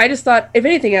I just thought, if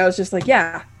anything, I was just like,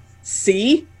 yeah,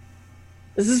 see?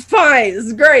 This is fine. This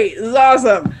is great. This is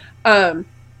awesome.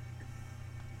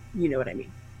 You know what I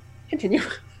mean. Continue.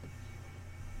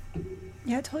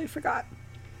 Yeah, I totally forgot.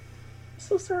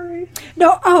 So sorry.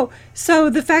 No,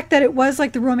 so the fact that it was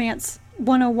like the romance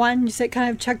 101, you said kind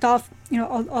of checked off,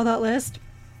 all that list.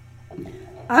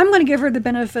 I'm going to give her the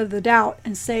benefit of the doubt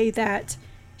and say that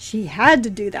she had to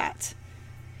do that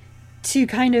to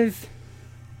kind of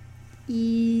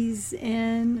ease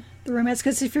in the romance.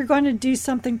 Because if you're going to do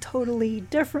something totally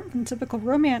different from typical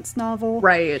romance novel,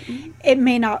 right, it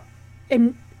may not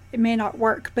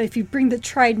work. But if you bring the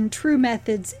tried and true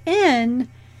methods in,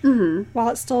 while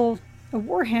it's still a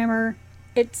Warhammer,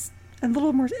 it's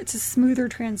a smoother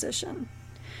transition.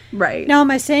 Right. Now, am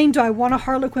I saying, do I want a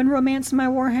Harlequin romance in my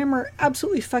Warhammer?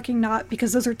 Absolutely fucking not,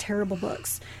 because those are terrible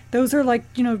books. Those are like,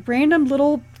 random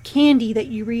little candy that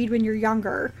you read when you're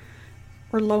younger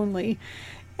or lonely.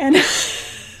 And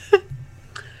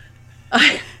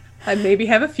I maybe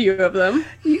have a few of them.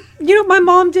 My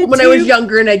mom did when too. I was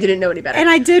younger and I didn't know any better. And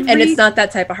I did and it's not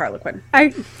that type of Harlequin.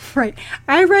 I read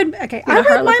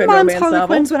my mom's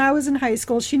Harlequins when I was in high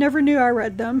school. She never knew I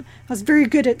read them. I was very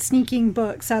good at sneaking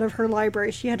books out of her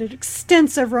library. She had an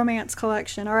extensive romance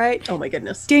collection, all right? Oh my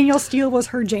goodness. Danielle Steele was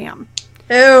her jam.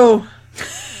 Ew.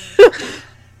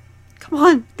 Come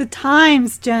on. The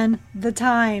times, Jen. The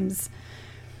times.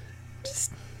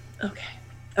 Just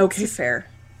Okay, fair.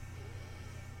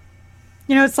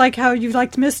 It's like how you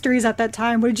liked mysteries at that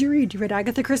time. What did you read? You read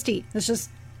Agatha Christie. That's just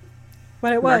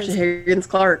what it was. Marcia Higgins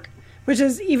Clark. Which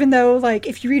is, even though, like,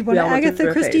 if you read one We of all went through Agatha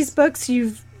their Christie's phase. books,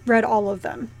 you've read all of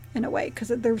them in a way because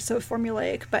they're so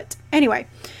formulaic. But anyway,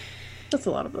 That's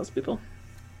a lot of those people.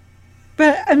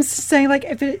 but I'm saying, like,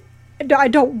 I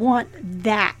don't want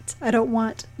that. I don't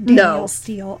want Danielle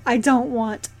Steele. I don't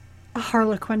want a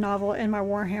Harlequin novel in my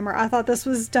Warhammer. I thought this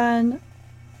was done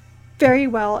very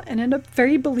well and in a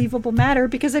very believable manner,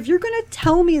 because if you're going to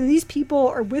tell me these people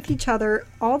are with each other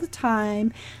all the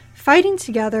time, fighting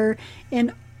together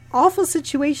in awful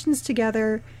situations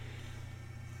together,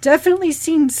 definitely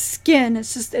seen skin,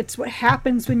 it's what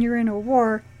happens when you're in a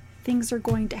war, things are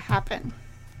going to happen.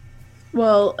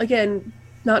 Well, again,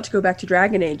 not to go back to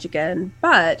Dragon Age again,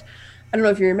 but I don't know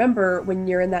if you remember, when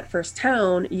you're in that first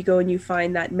town, you go and you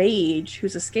find that mage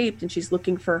who's escaped, and she's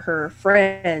looking for her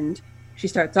friend. She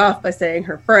starts off by saying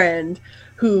her friend,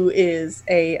 who is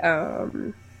a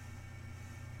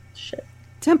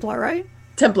Templar, right?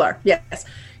 Templar, yes.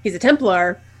 He's a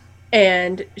Templar,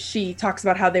 and she talks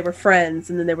about how they were friends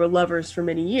and then they were lovers for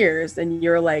many years, and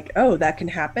you're like, oh, that can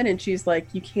happen. And she's like,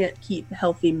 you can't keep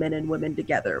healthy men and women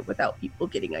together without people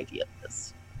getting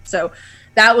ideas. So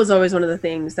that was always one of the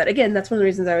things that, again, that's one of the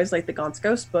reasons I always like the Gaunt's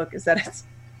Ghost book, is that it's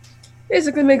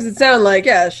basically makes it sound like,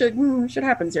 yeah, shit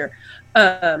happens here.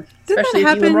 Especially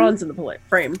if Ewan Ron's in the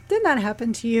frame. Didn't that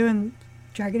happen to you in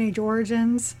Dragon Age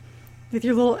Origins with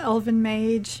your little elven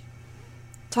mage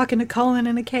talking to Cullen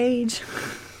in a cage?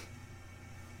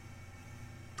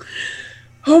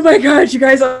 Oh my god, you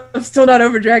guys, I'm still not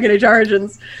over Dragon Age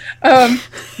Origins.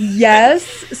 Yes.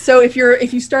 So if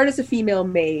you start as a female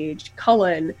mage,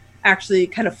 Cullen actually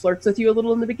kind of flirts with you a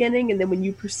little in the beginning, and then when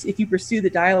if you pursue the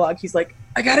dialogue, he's like,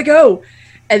 I gotta go.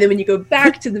 And then when you go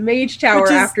back to the mage tower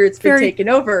after it's been taken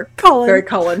over, very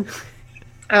Cullen.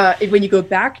 When you go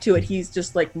back to it, he's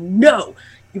just like, no,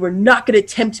 you are not going to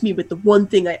tempt me with the one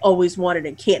thing I always wanted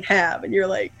and can't have. And you're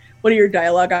like, one of your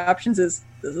dialogue options is,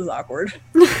 this is awkward.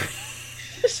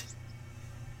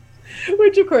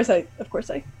 Which of course I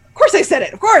said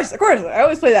it. Of course, I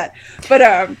always play that.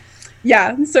 But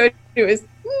yeah. So anyways,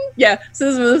 yeah. So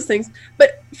this is one of those things.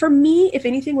 But for me, if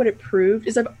anything, what it proved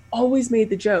is I've always made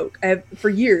the joke. For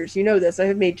years, you know this. I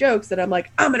have made jokes that I'm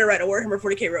like, I'm gonna write a Warhammer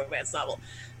 40k romance novel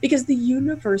because the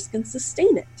universe can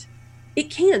sustain it. It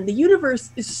can. The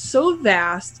universe is so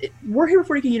vast. Warhammer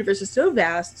 40k universe is so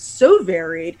vast, so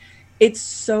varied. It's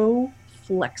so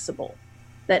flexible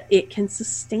that it can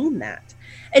sustain that.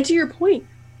 And to your point,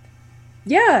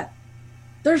 yeah,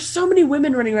 there's so many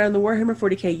women running around the Warhammer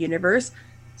 40k universe.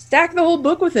 Stack the whole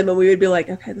book with them, and we would be like,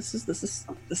 okay, this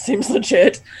seems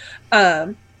legit.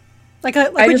 Like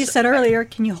what you said earlier,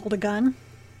 can you hold a gun?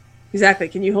 Exactly.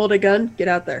 Can you hold a gun? Get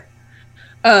out there.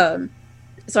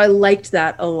 So I liked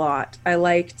that a lot. I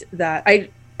liked that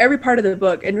every part of the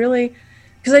book, and really,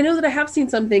 because I know that I have seen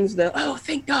some things that, oh,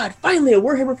 thank God, finally a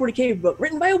Warhammer 40k book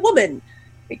written by a woman.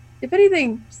 Like, if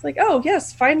anything, it's like, oh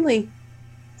yes, finally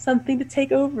something to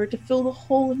take over to fill the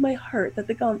hole of my heart that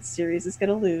the Gaunt series is going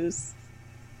to lose.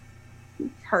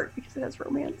 Heart, because it has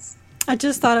romance. I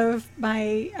just thought of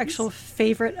my actual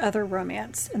favorite other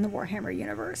romance in the Warhammer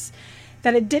universe.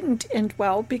 That it didn't end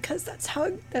well, because that's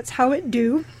how it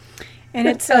do. And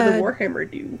that's how the Warhammer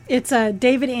do. It's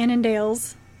David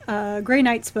Annandale's Grey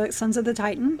Knight's book, Sons of the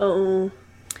Titan. Oh.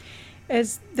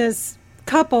 It's this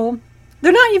couple.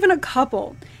 They're not even a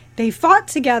couple. They fought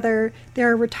together.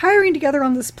 They're retiring together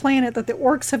on this planet that the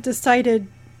orcs have decided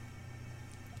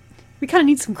we kind of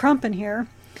need some crump in here.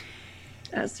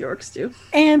 As the orcs do.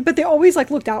 But they always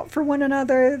looked out for one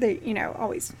another. They,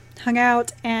 always hung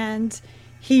out. And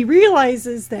he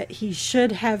realizes that he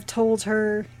should have told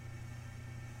her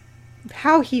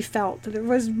how he felt. That there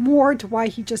was more to why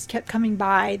he just kept coming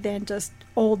by than just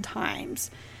old times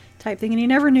type thing. And he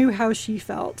never knew how she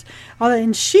felt.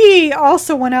 And she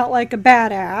also went out like a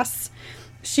badass.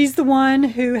 She's the one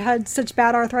who had such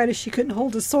bad arthritis she couldn't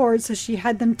hold a sword, so she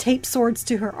had them tape swords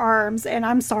to her arms. And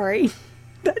I'm sorry,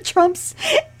 that trumps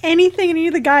anything any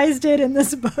of the guys did in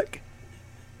this book.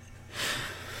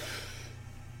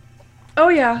 Oh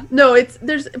yeah, no,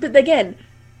 but again,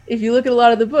 if you look at a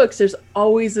lot of the books, there's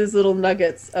always those little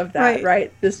nuggets of that,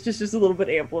 right? This just is a little bit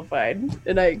amplified,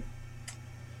 and I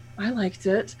liked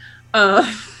it. Well,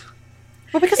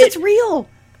 because it's real.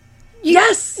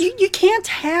 Yes, you can't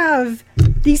have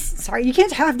these. Sorry, you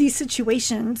can't have these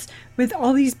situations with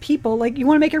all these people. Like, you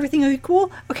want to make everything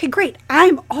equal? Okay, great.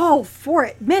 I'm all for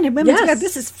it. Men and women together.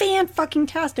 This is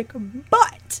fan-fucking-tastic.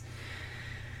 But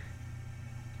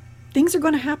things are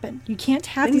going to happen. You can't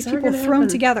have these people thrown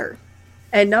together.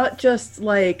 And not just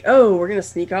like, oh, we're going to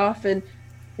sneak off and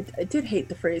I did hate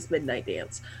the phrase midnight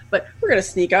dance, but we're going to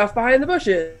sneak off behind the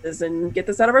bushes and get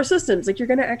this out of our systems. Like, you're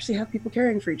going to actually have people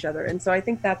caring for each other. And so I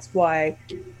think that's why,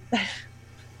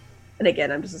 and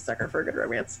again, I'm just a sucker for a good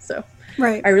romance. So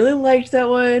right. I really liked that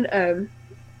one.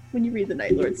 When you read the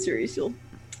Night Lord series,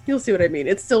 you'll see what I mean.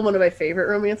 It's still one of my favorite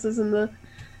romances in the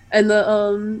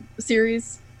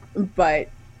series, but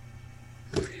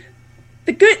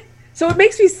so it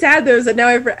makes me sad though is that now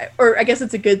or I guess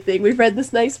it's a good thing, we've read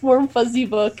this nice warm fuzzy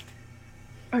book.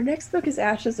 Our next book is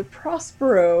Ashes of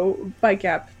Prospero by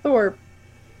Gav Thorpe.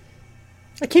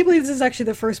 I can't believe this is actually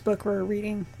the first book we're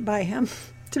reading by him,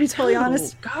 to be totally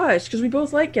honest. Gosh, because we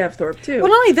both like Gav Thorpe too.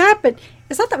 Well, not only that, but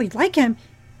it's not that we like him.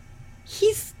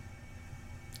 He's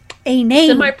a name.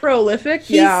 Semi-prolific,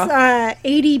 he's,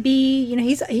 ADB, you know,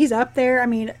 he's up there. I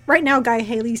mean, right now Guy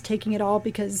Haley's taking it all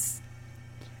because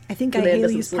I think Guy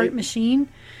Haley's part machine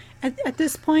at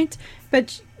this point.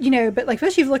 But, you know, but like,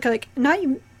 especially if you look at, like,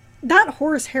 not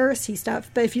Horus Heresy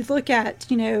stuff, but if you look at,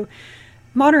 you know,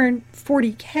 modern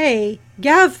 40K,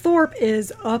 Gav Thorpe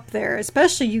is up there.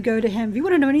 Especially you go to him. If you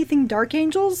want to know anything Dark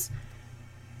Angels,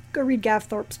 go read Gav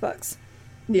Thorpe's books.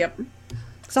 Yep.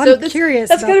 So I'm curious.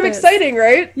 That's kind of exciting,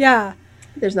 right? Yeah.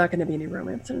 There's not going to be any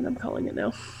romance in it. I'm calling it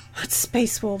now. It's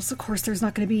Space Wolves. Of course, there's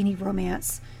not going to be any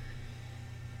romance.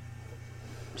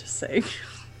 Just saying.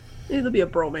 It'll be a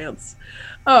bromance.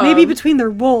 Maybe between their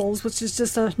wolves, which is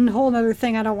just a whole other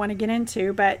thing I don't want to get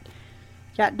into. But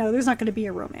yeah, no, there's not going to be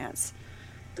a romance.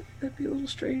 That'd be a little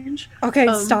strange. Okay,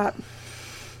 stop.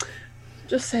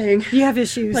 Just saying. You have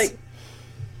issues. Like,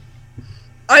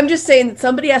 I'm just saying that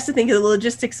somebody has to think of the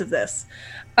logistics of this.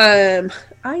 I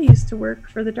used to work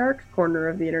for the dark corner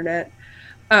of the internet.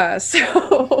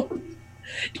 So do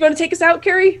you want to take us out,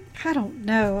 Carrie? I don't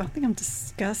know. I think I'm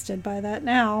disgusted by that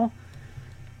now.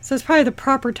 So it's probably the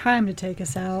proper time to take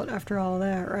us out after all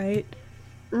that, right?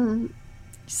 Mm-hmm.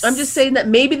 I'm just saying that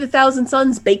maybe the Thousand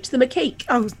Suns baked them a cake.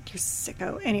 Oh, you're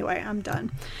sicko. Anyway, I'm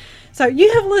done. So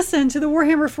you have listened to the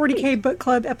Warhammer 40K Book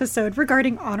Club episode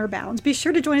regarding Honor Bound. Be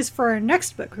sure to join us for our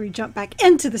next book where we jump back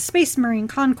into the Space Marine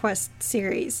Conquest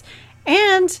series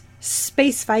and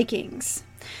Space Vikings.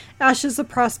 Ashes of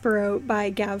Prospero by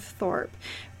Gav Thorpe.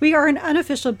 We are an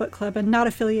unofficial book club and not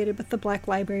affiliated with the Black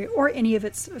Library or any of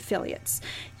its affiliates.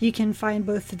 You can find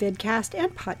both the vidcast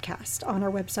and podcast on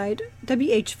our website,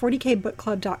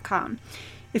 wh40kbookclub.com.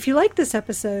 If you like this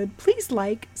episode, please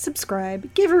like,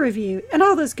 subscribe, give a review, and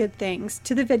all those good things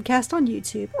to the vidcast on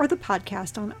YouTube or the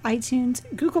podcast on iTunes,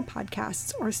 Google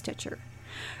Podcasts, or Stitcher.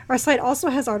 Our site also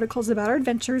has articles about our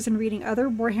adventures in reading other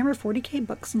Warhammer 40K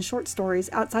books and short stories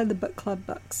outside the book club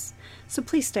books. So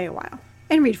please stay a while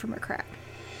and read from a crack.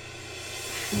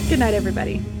 Good night,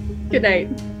 everybody. Good night.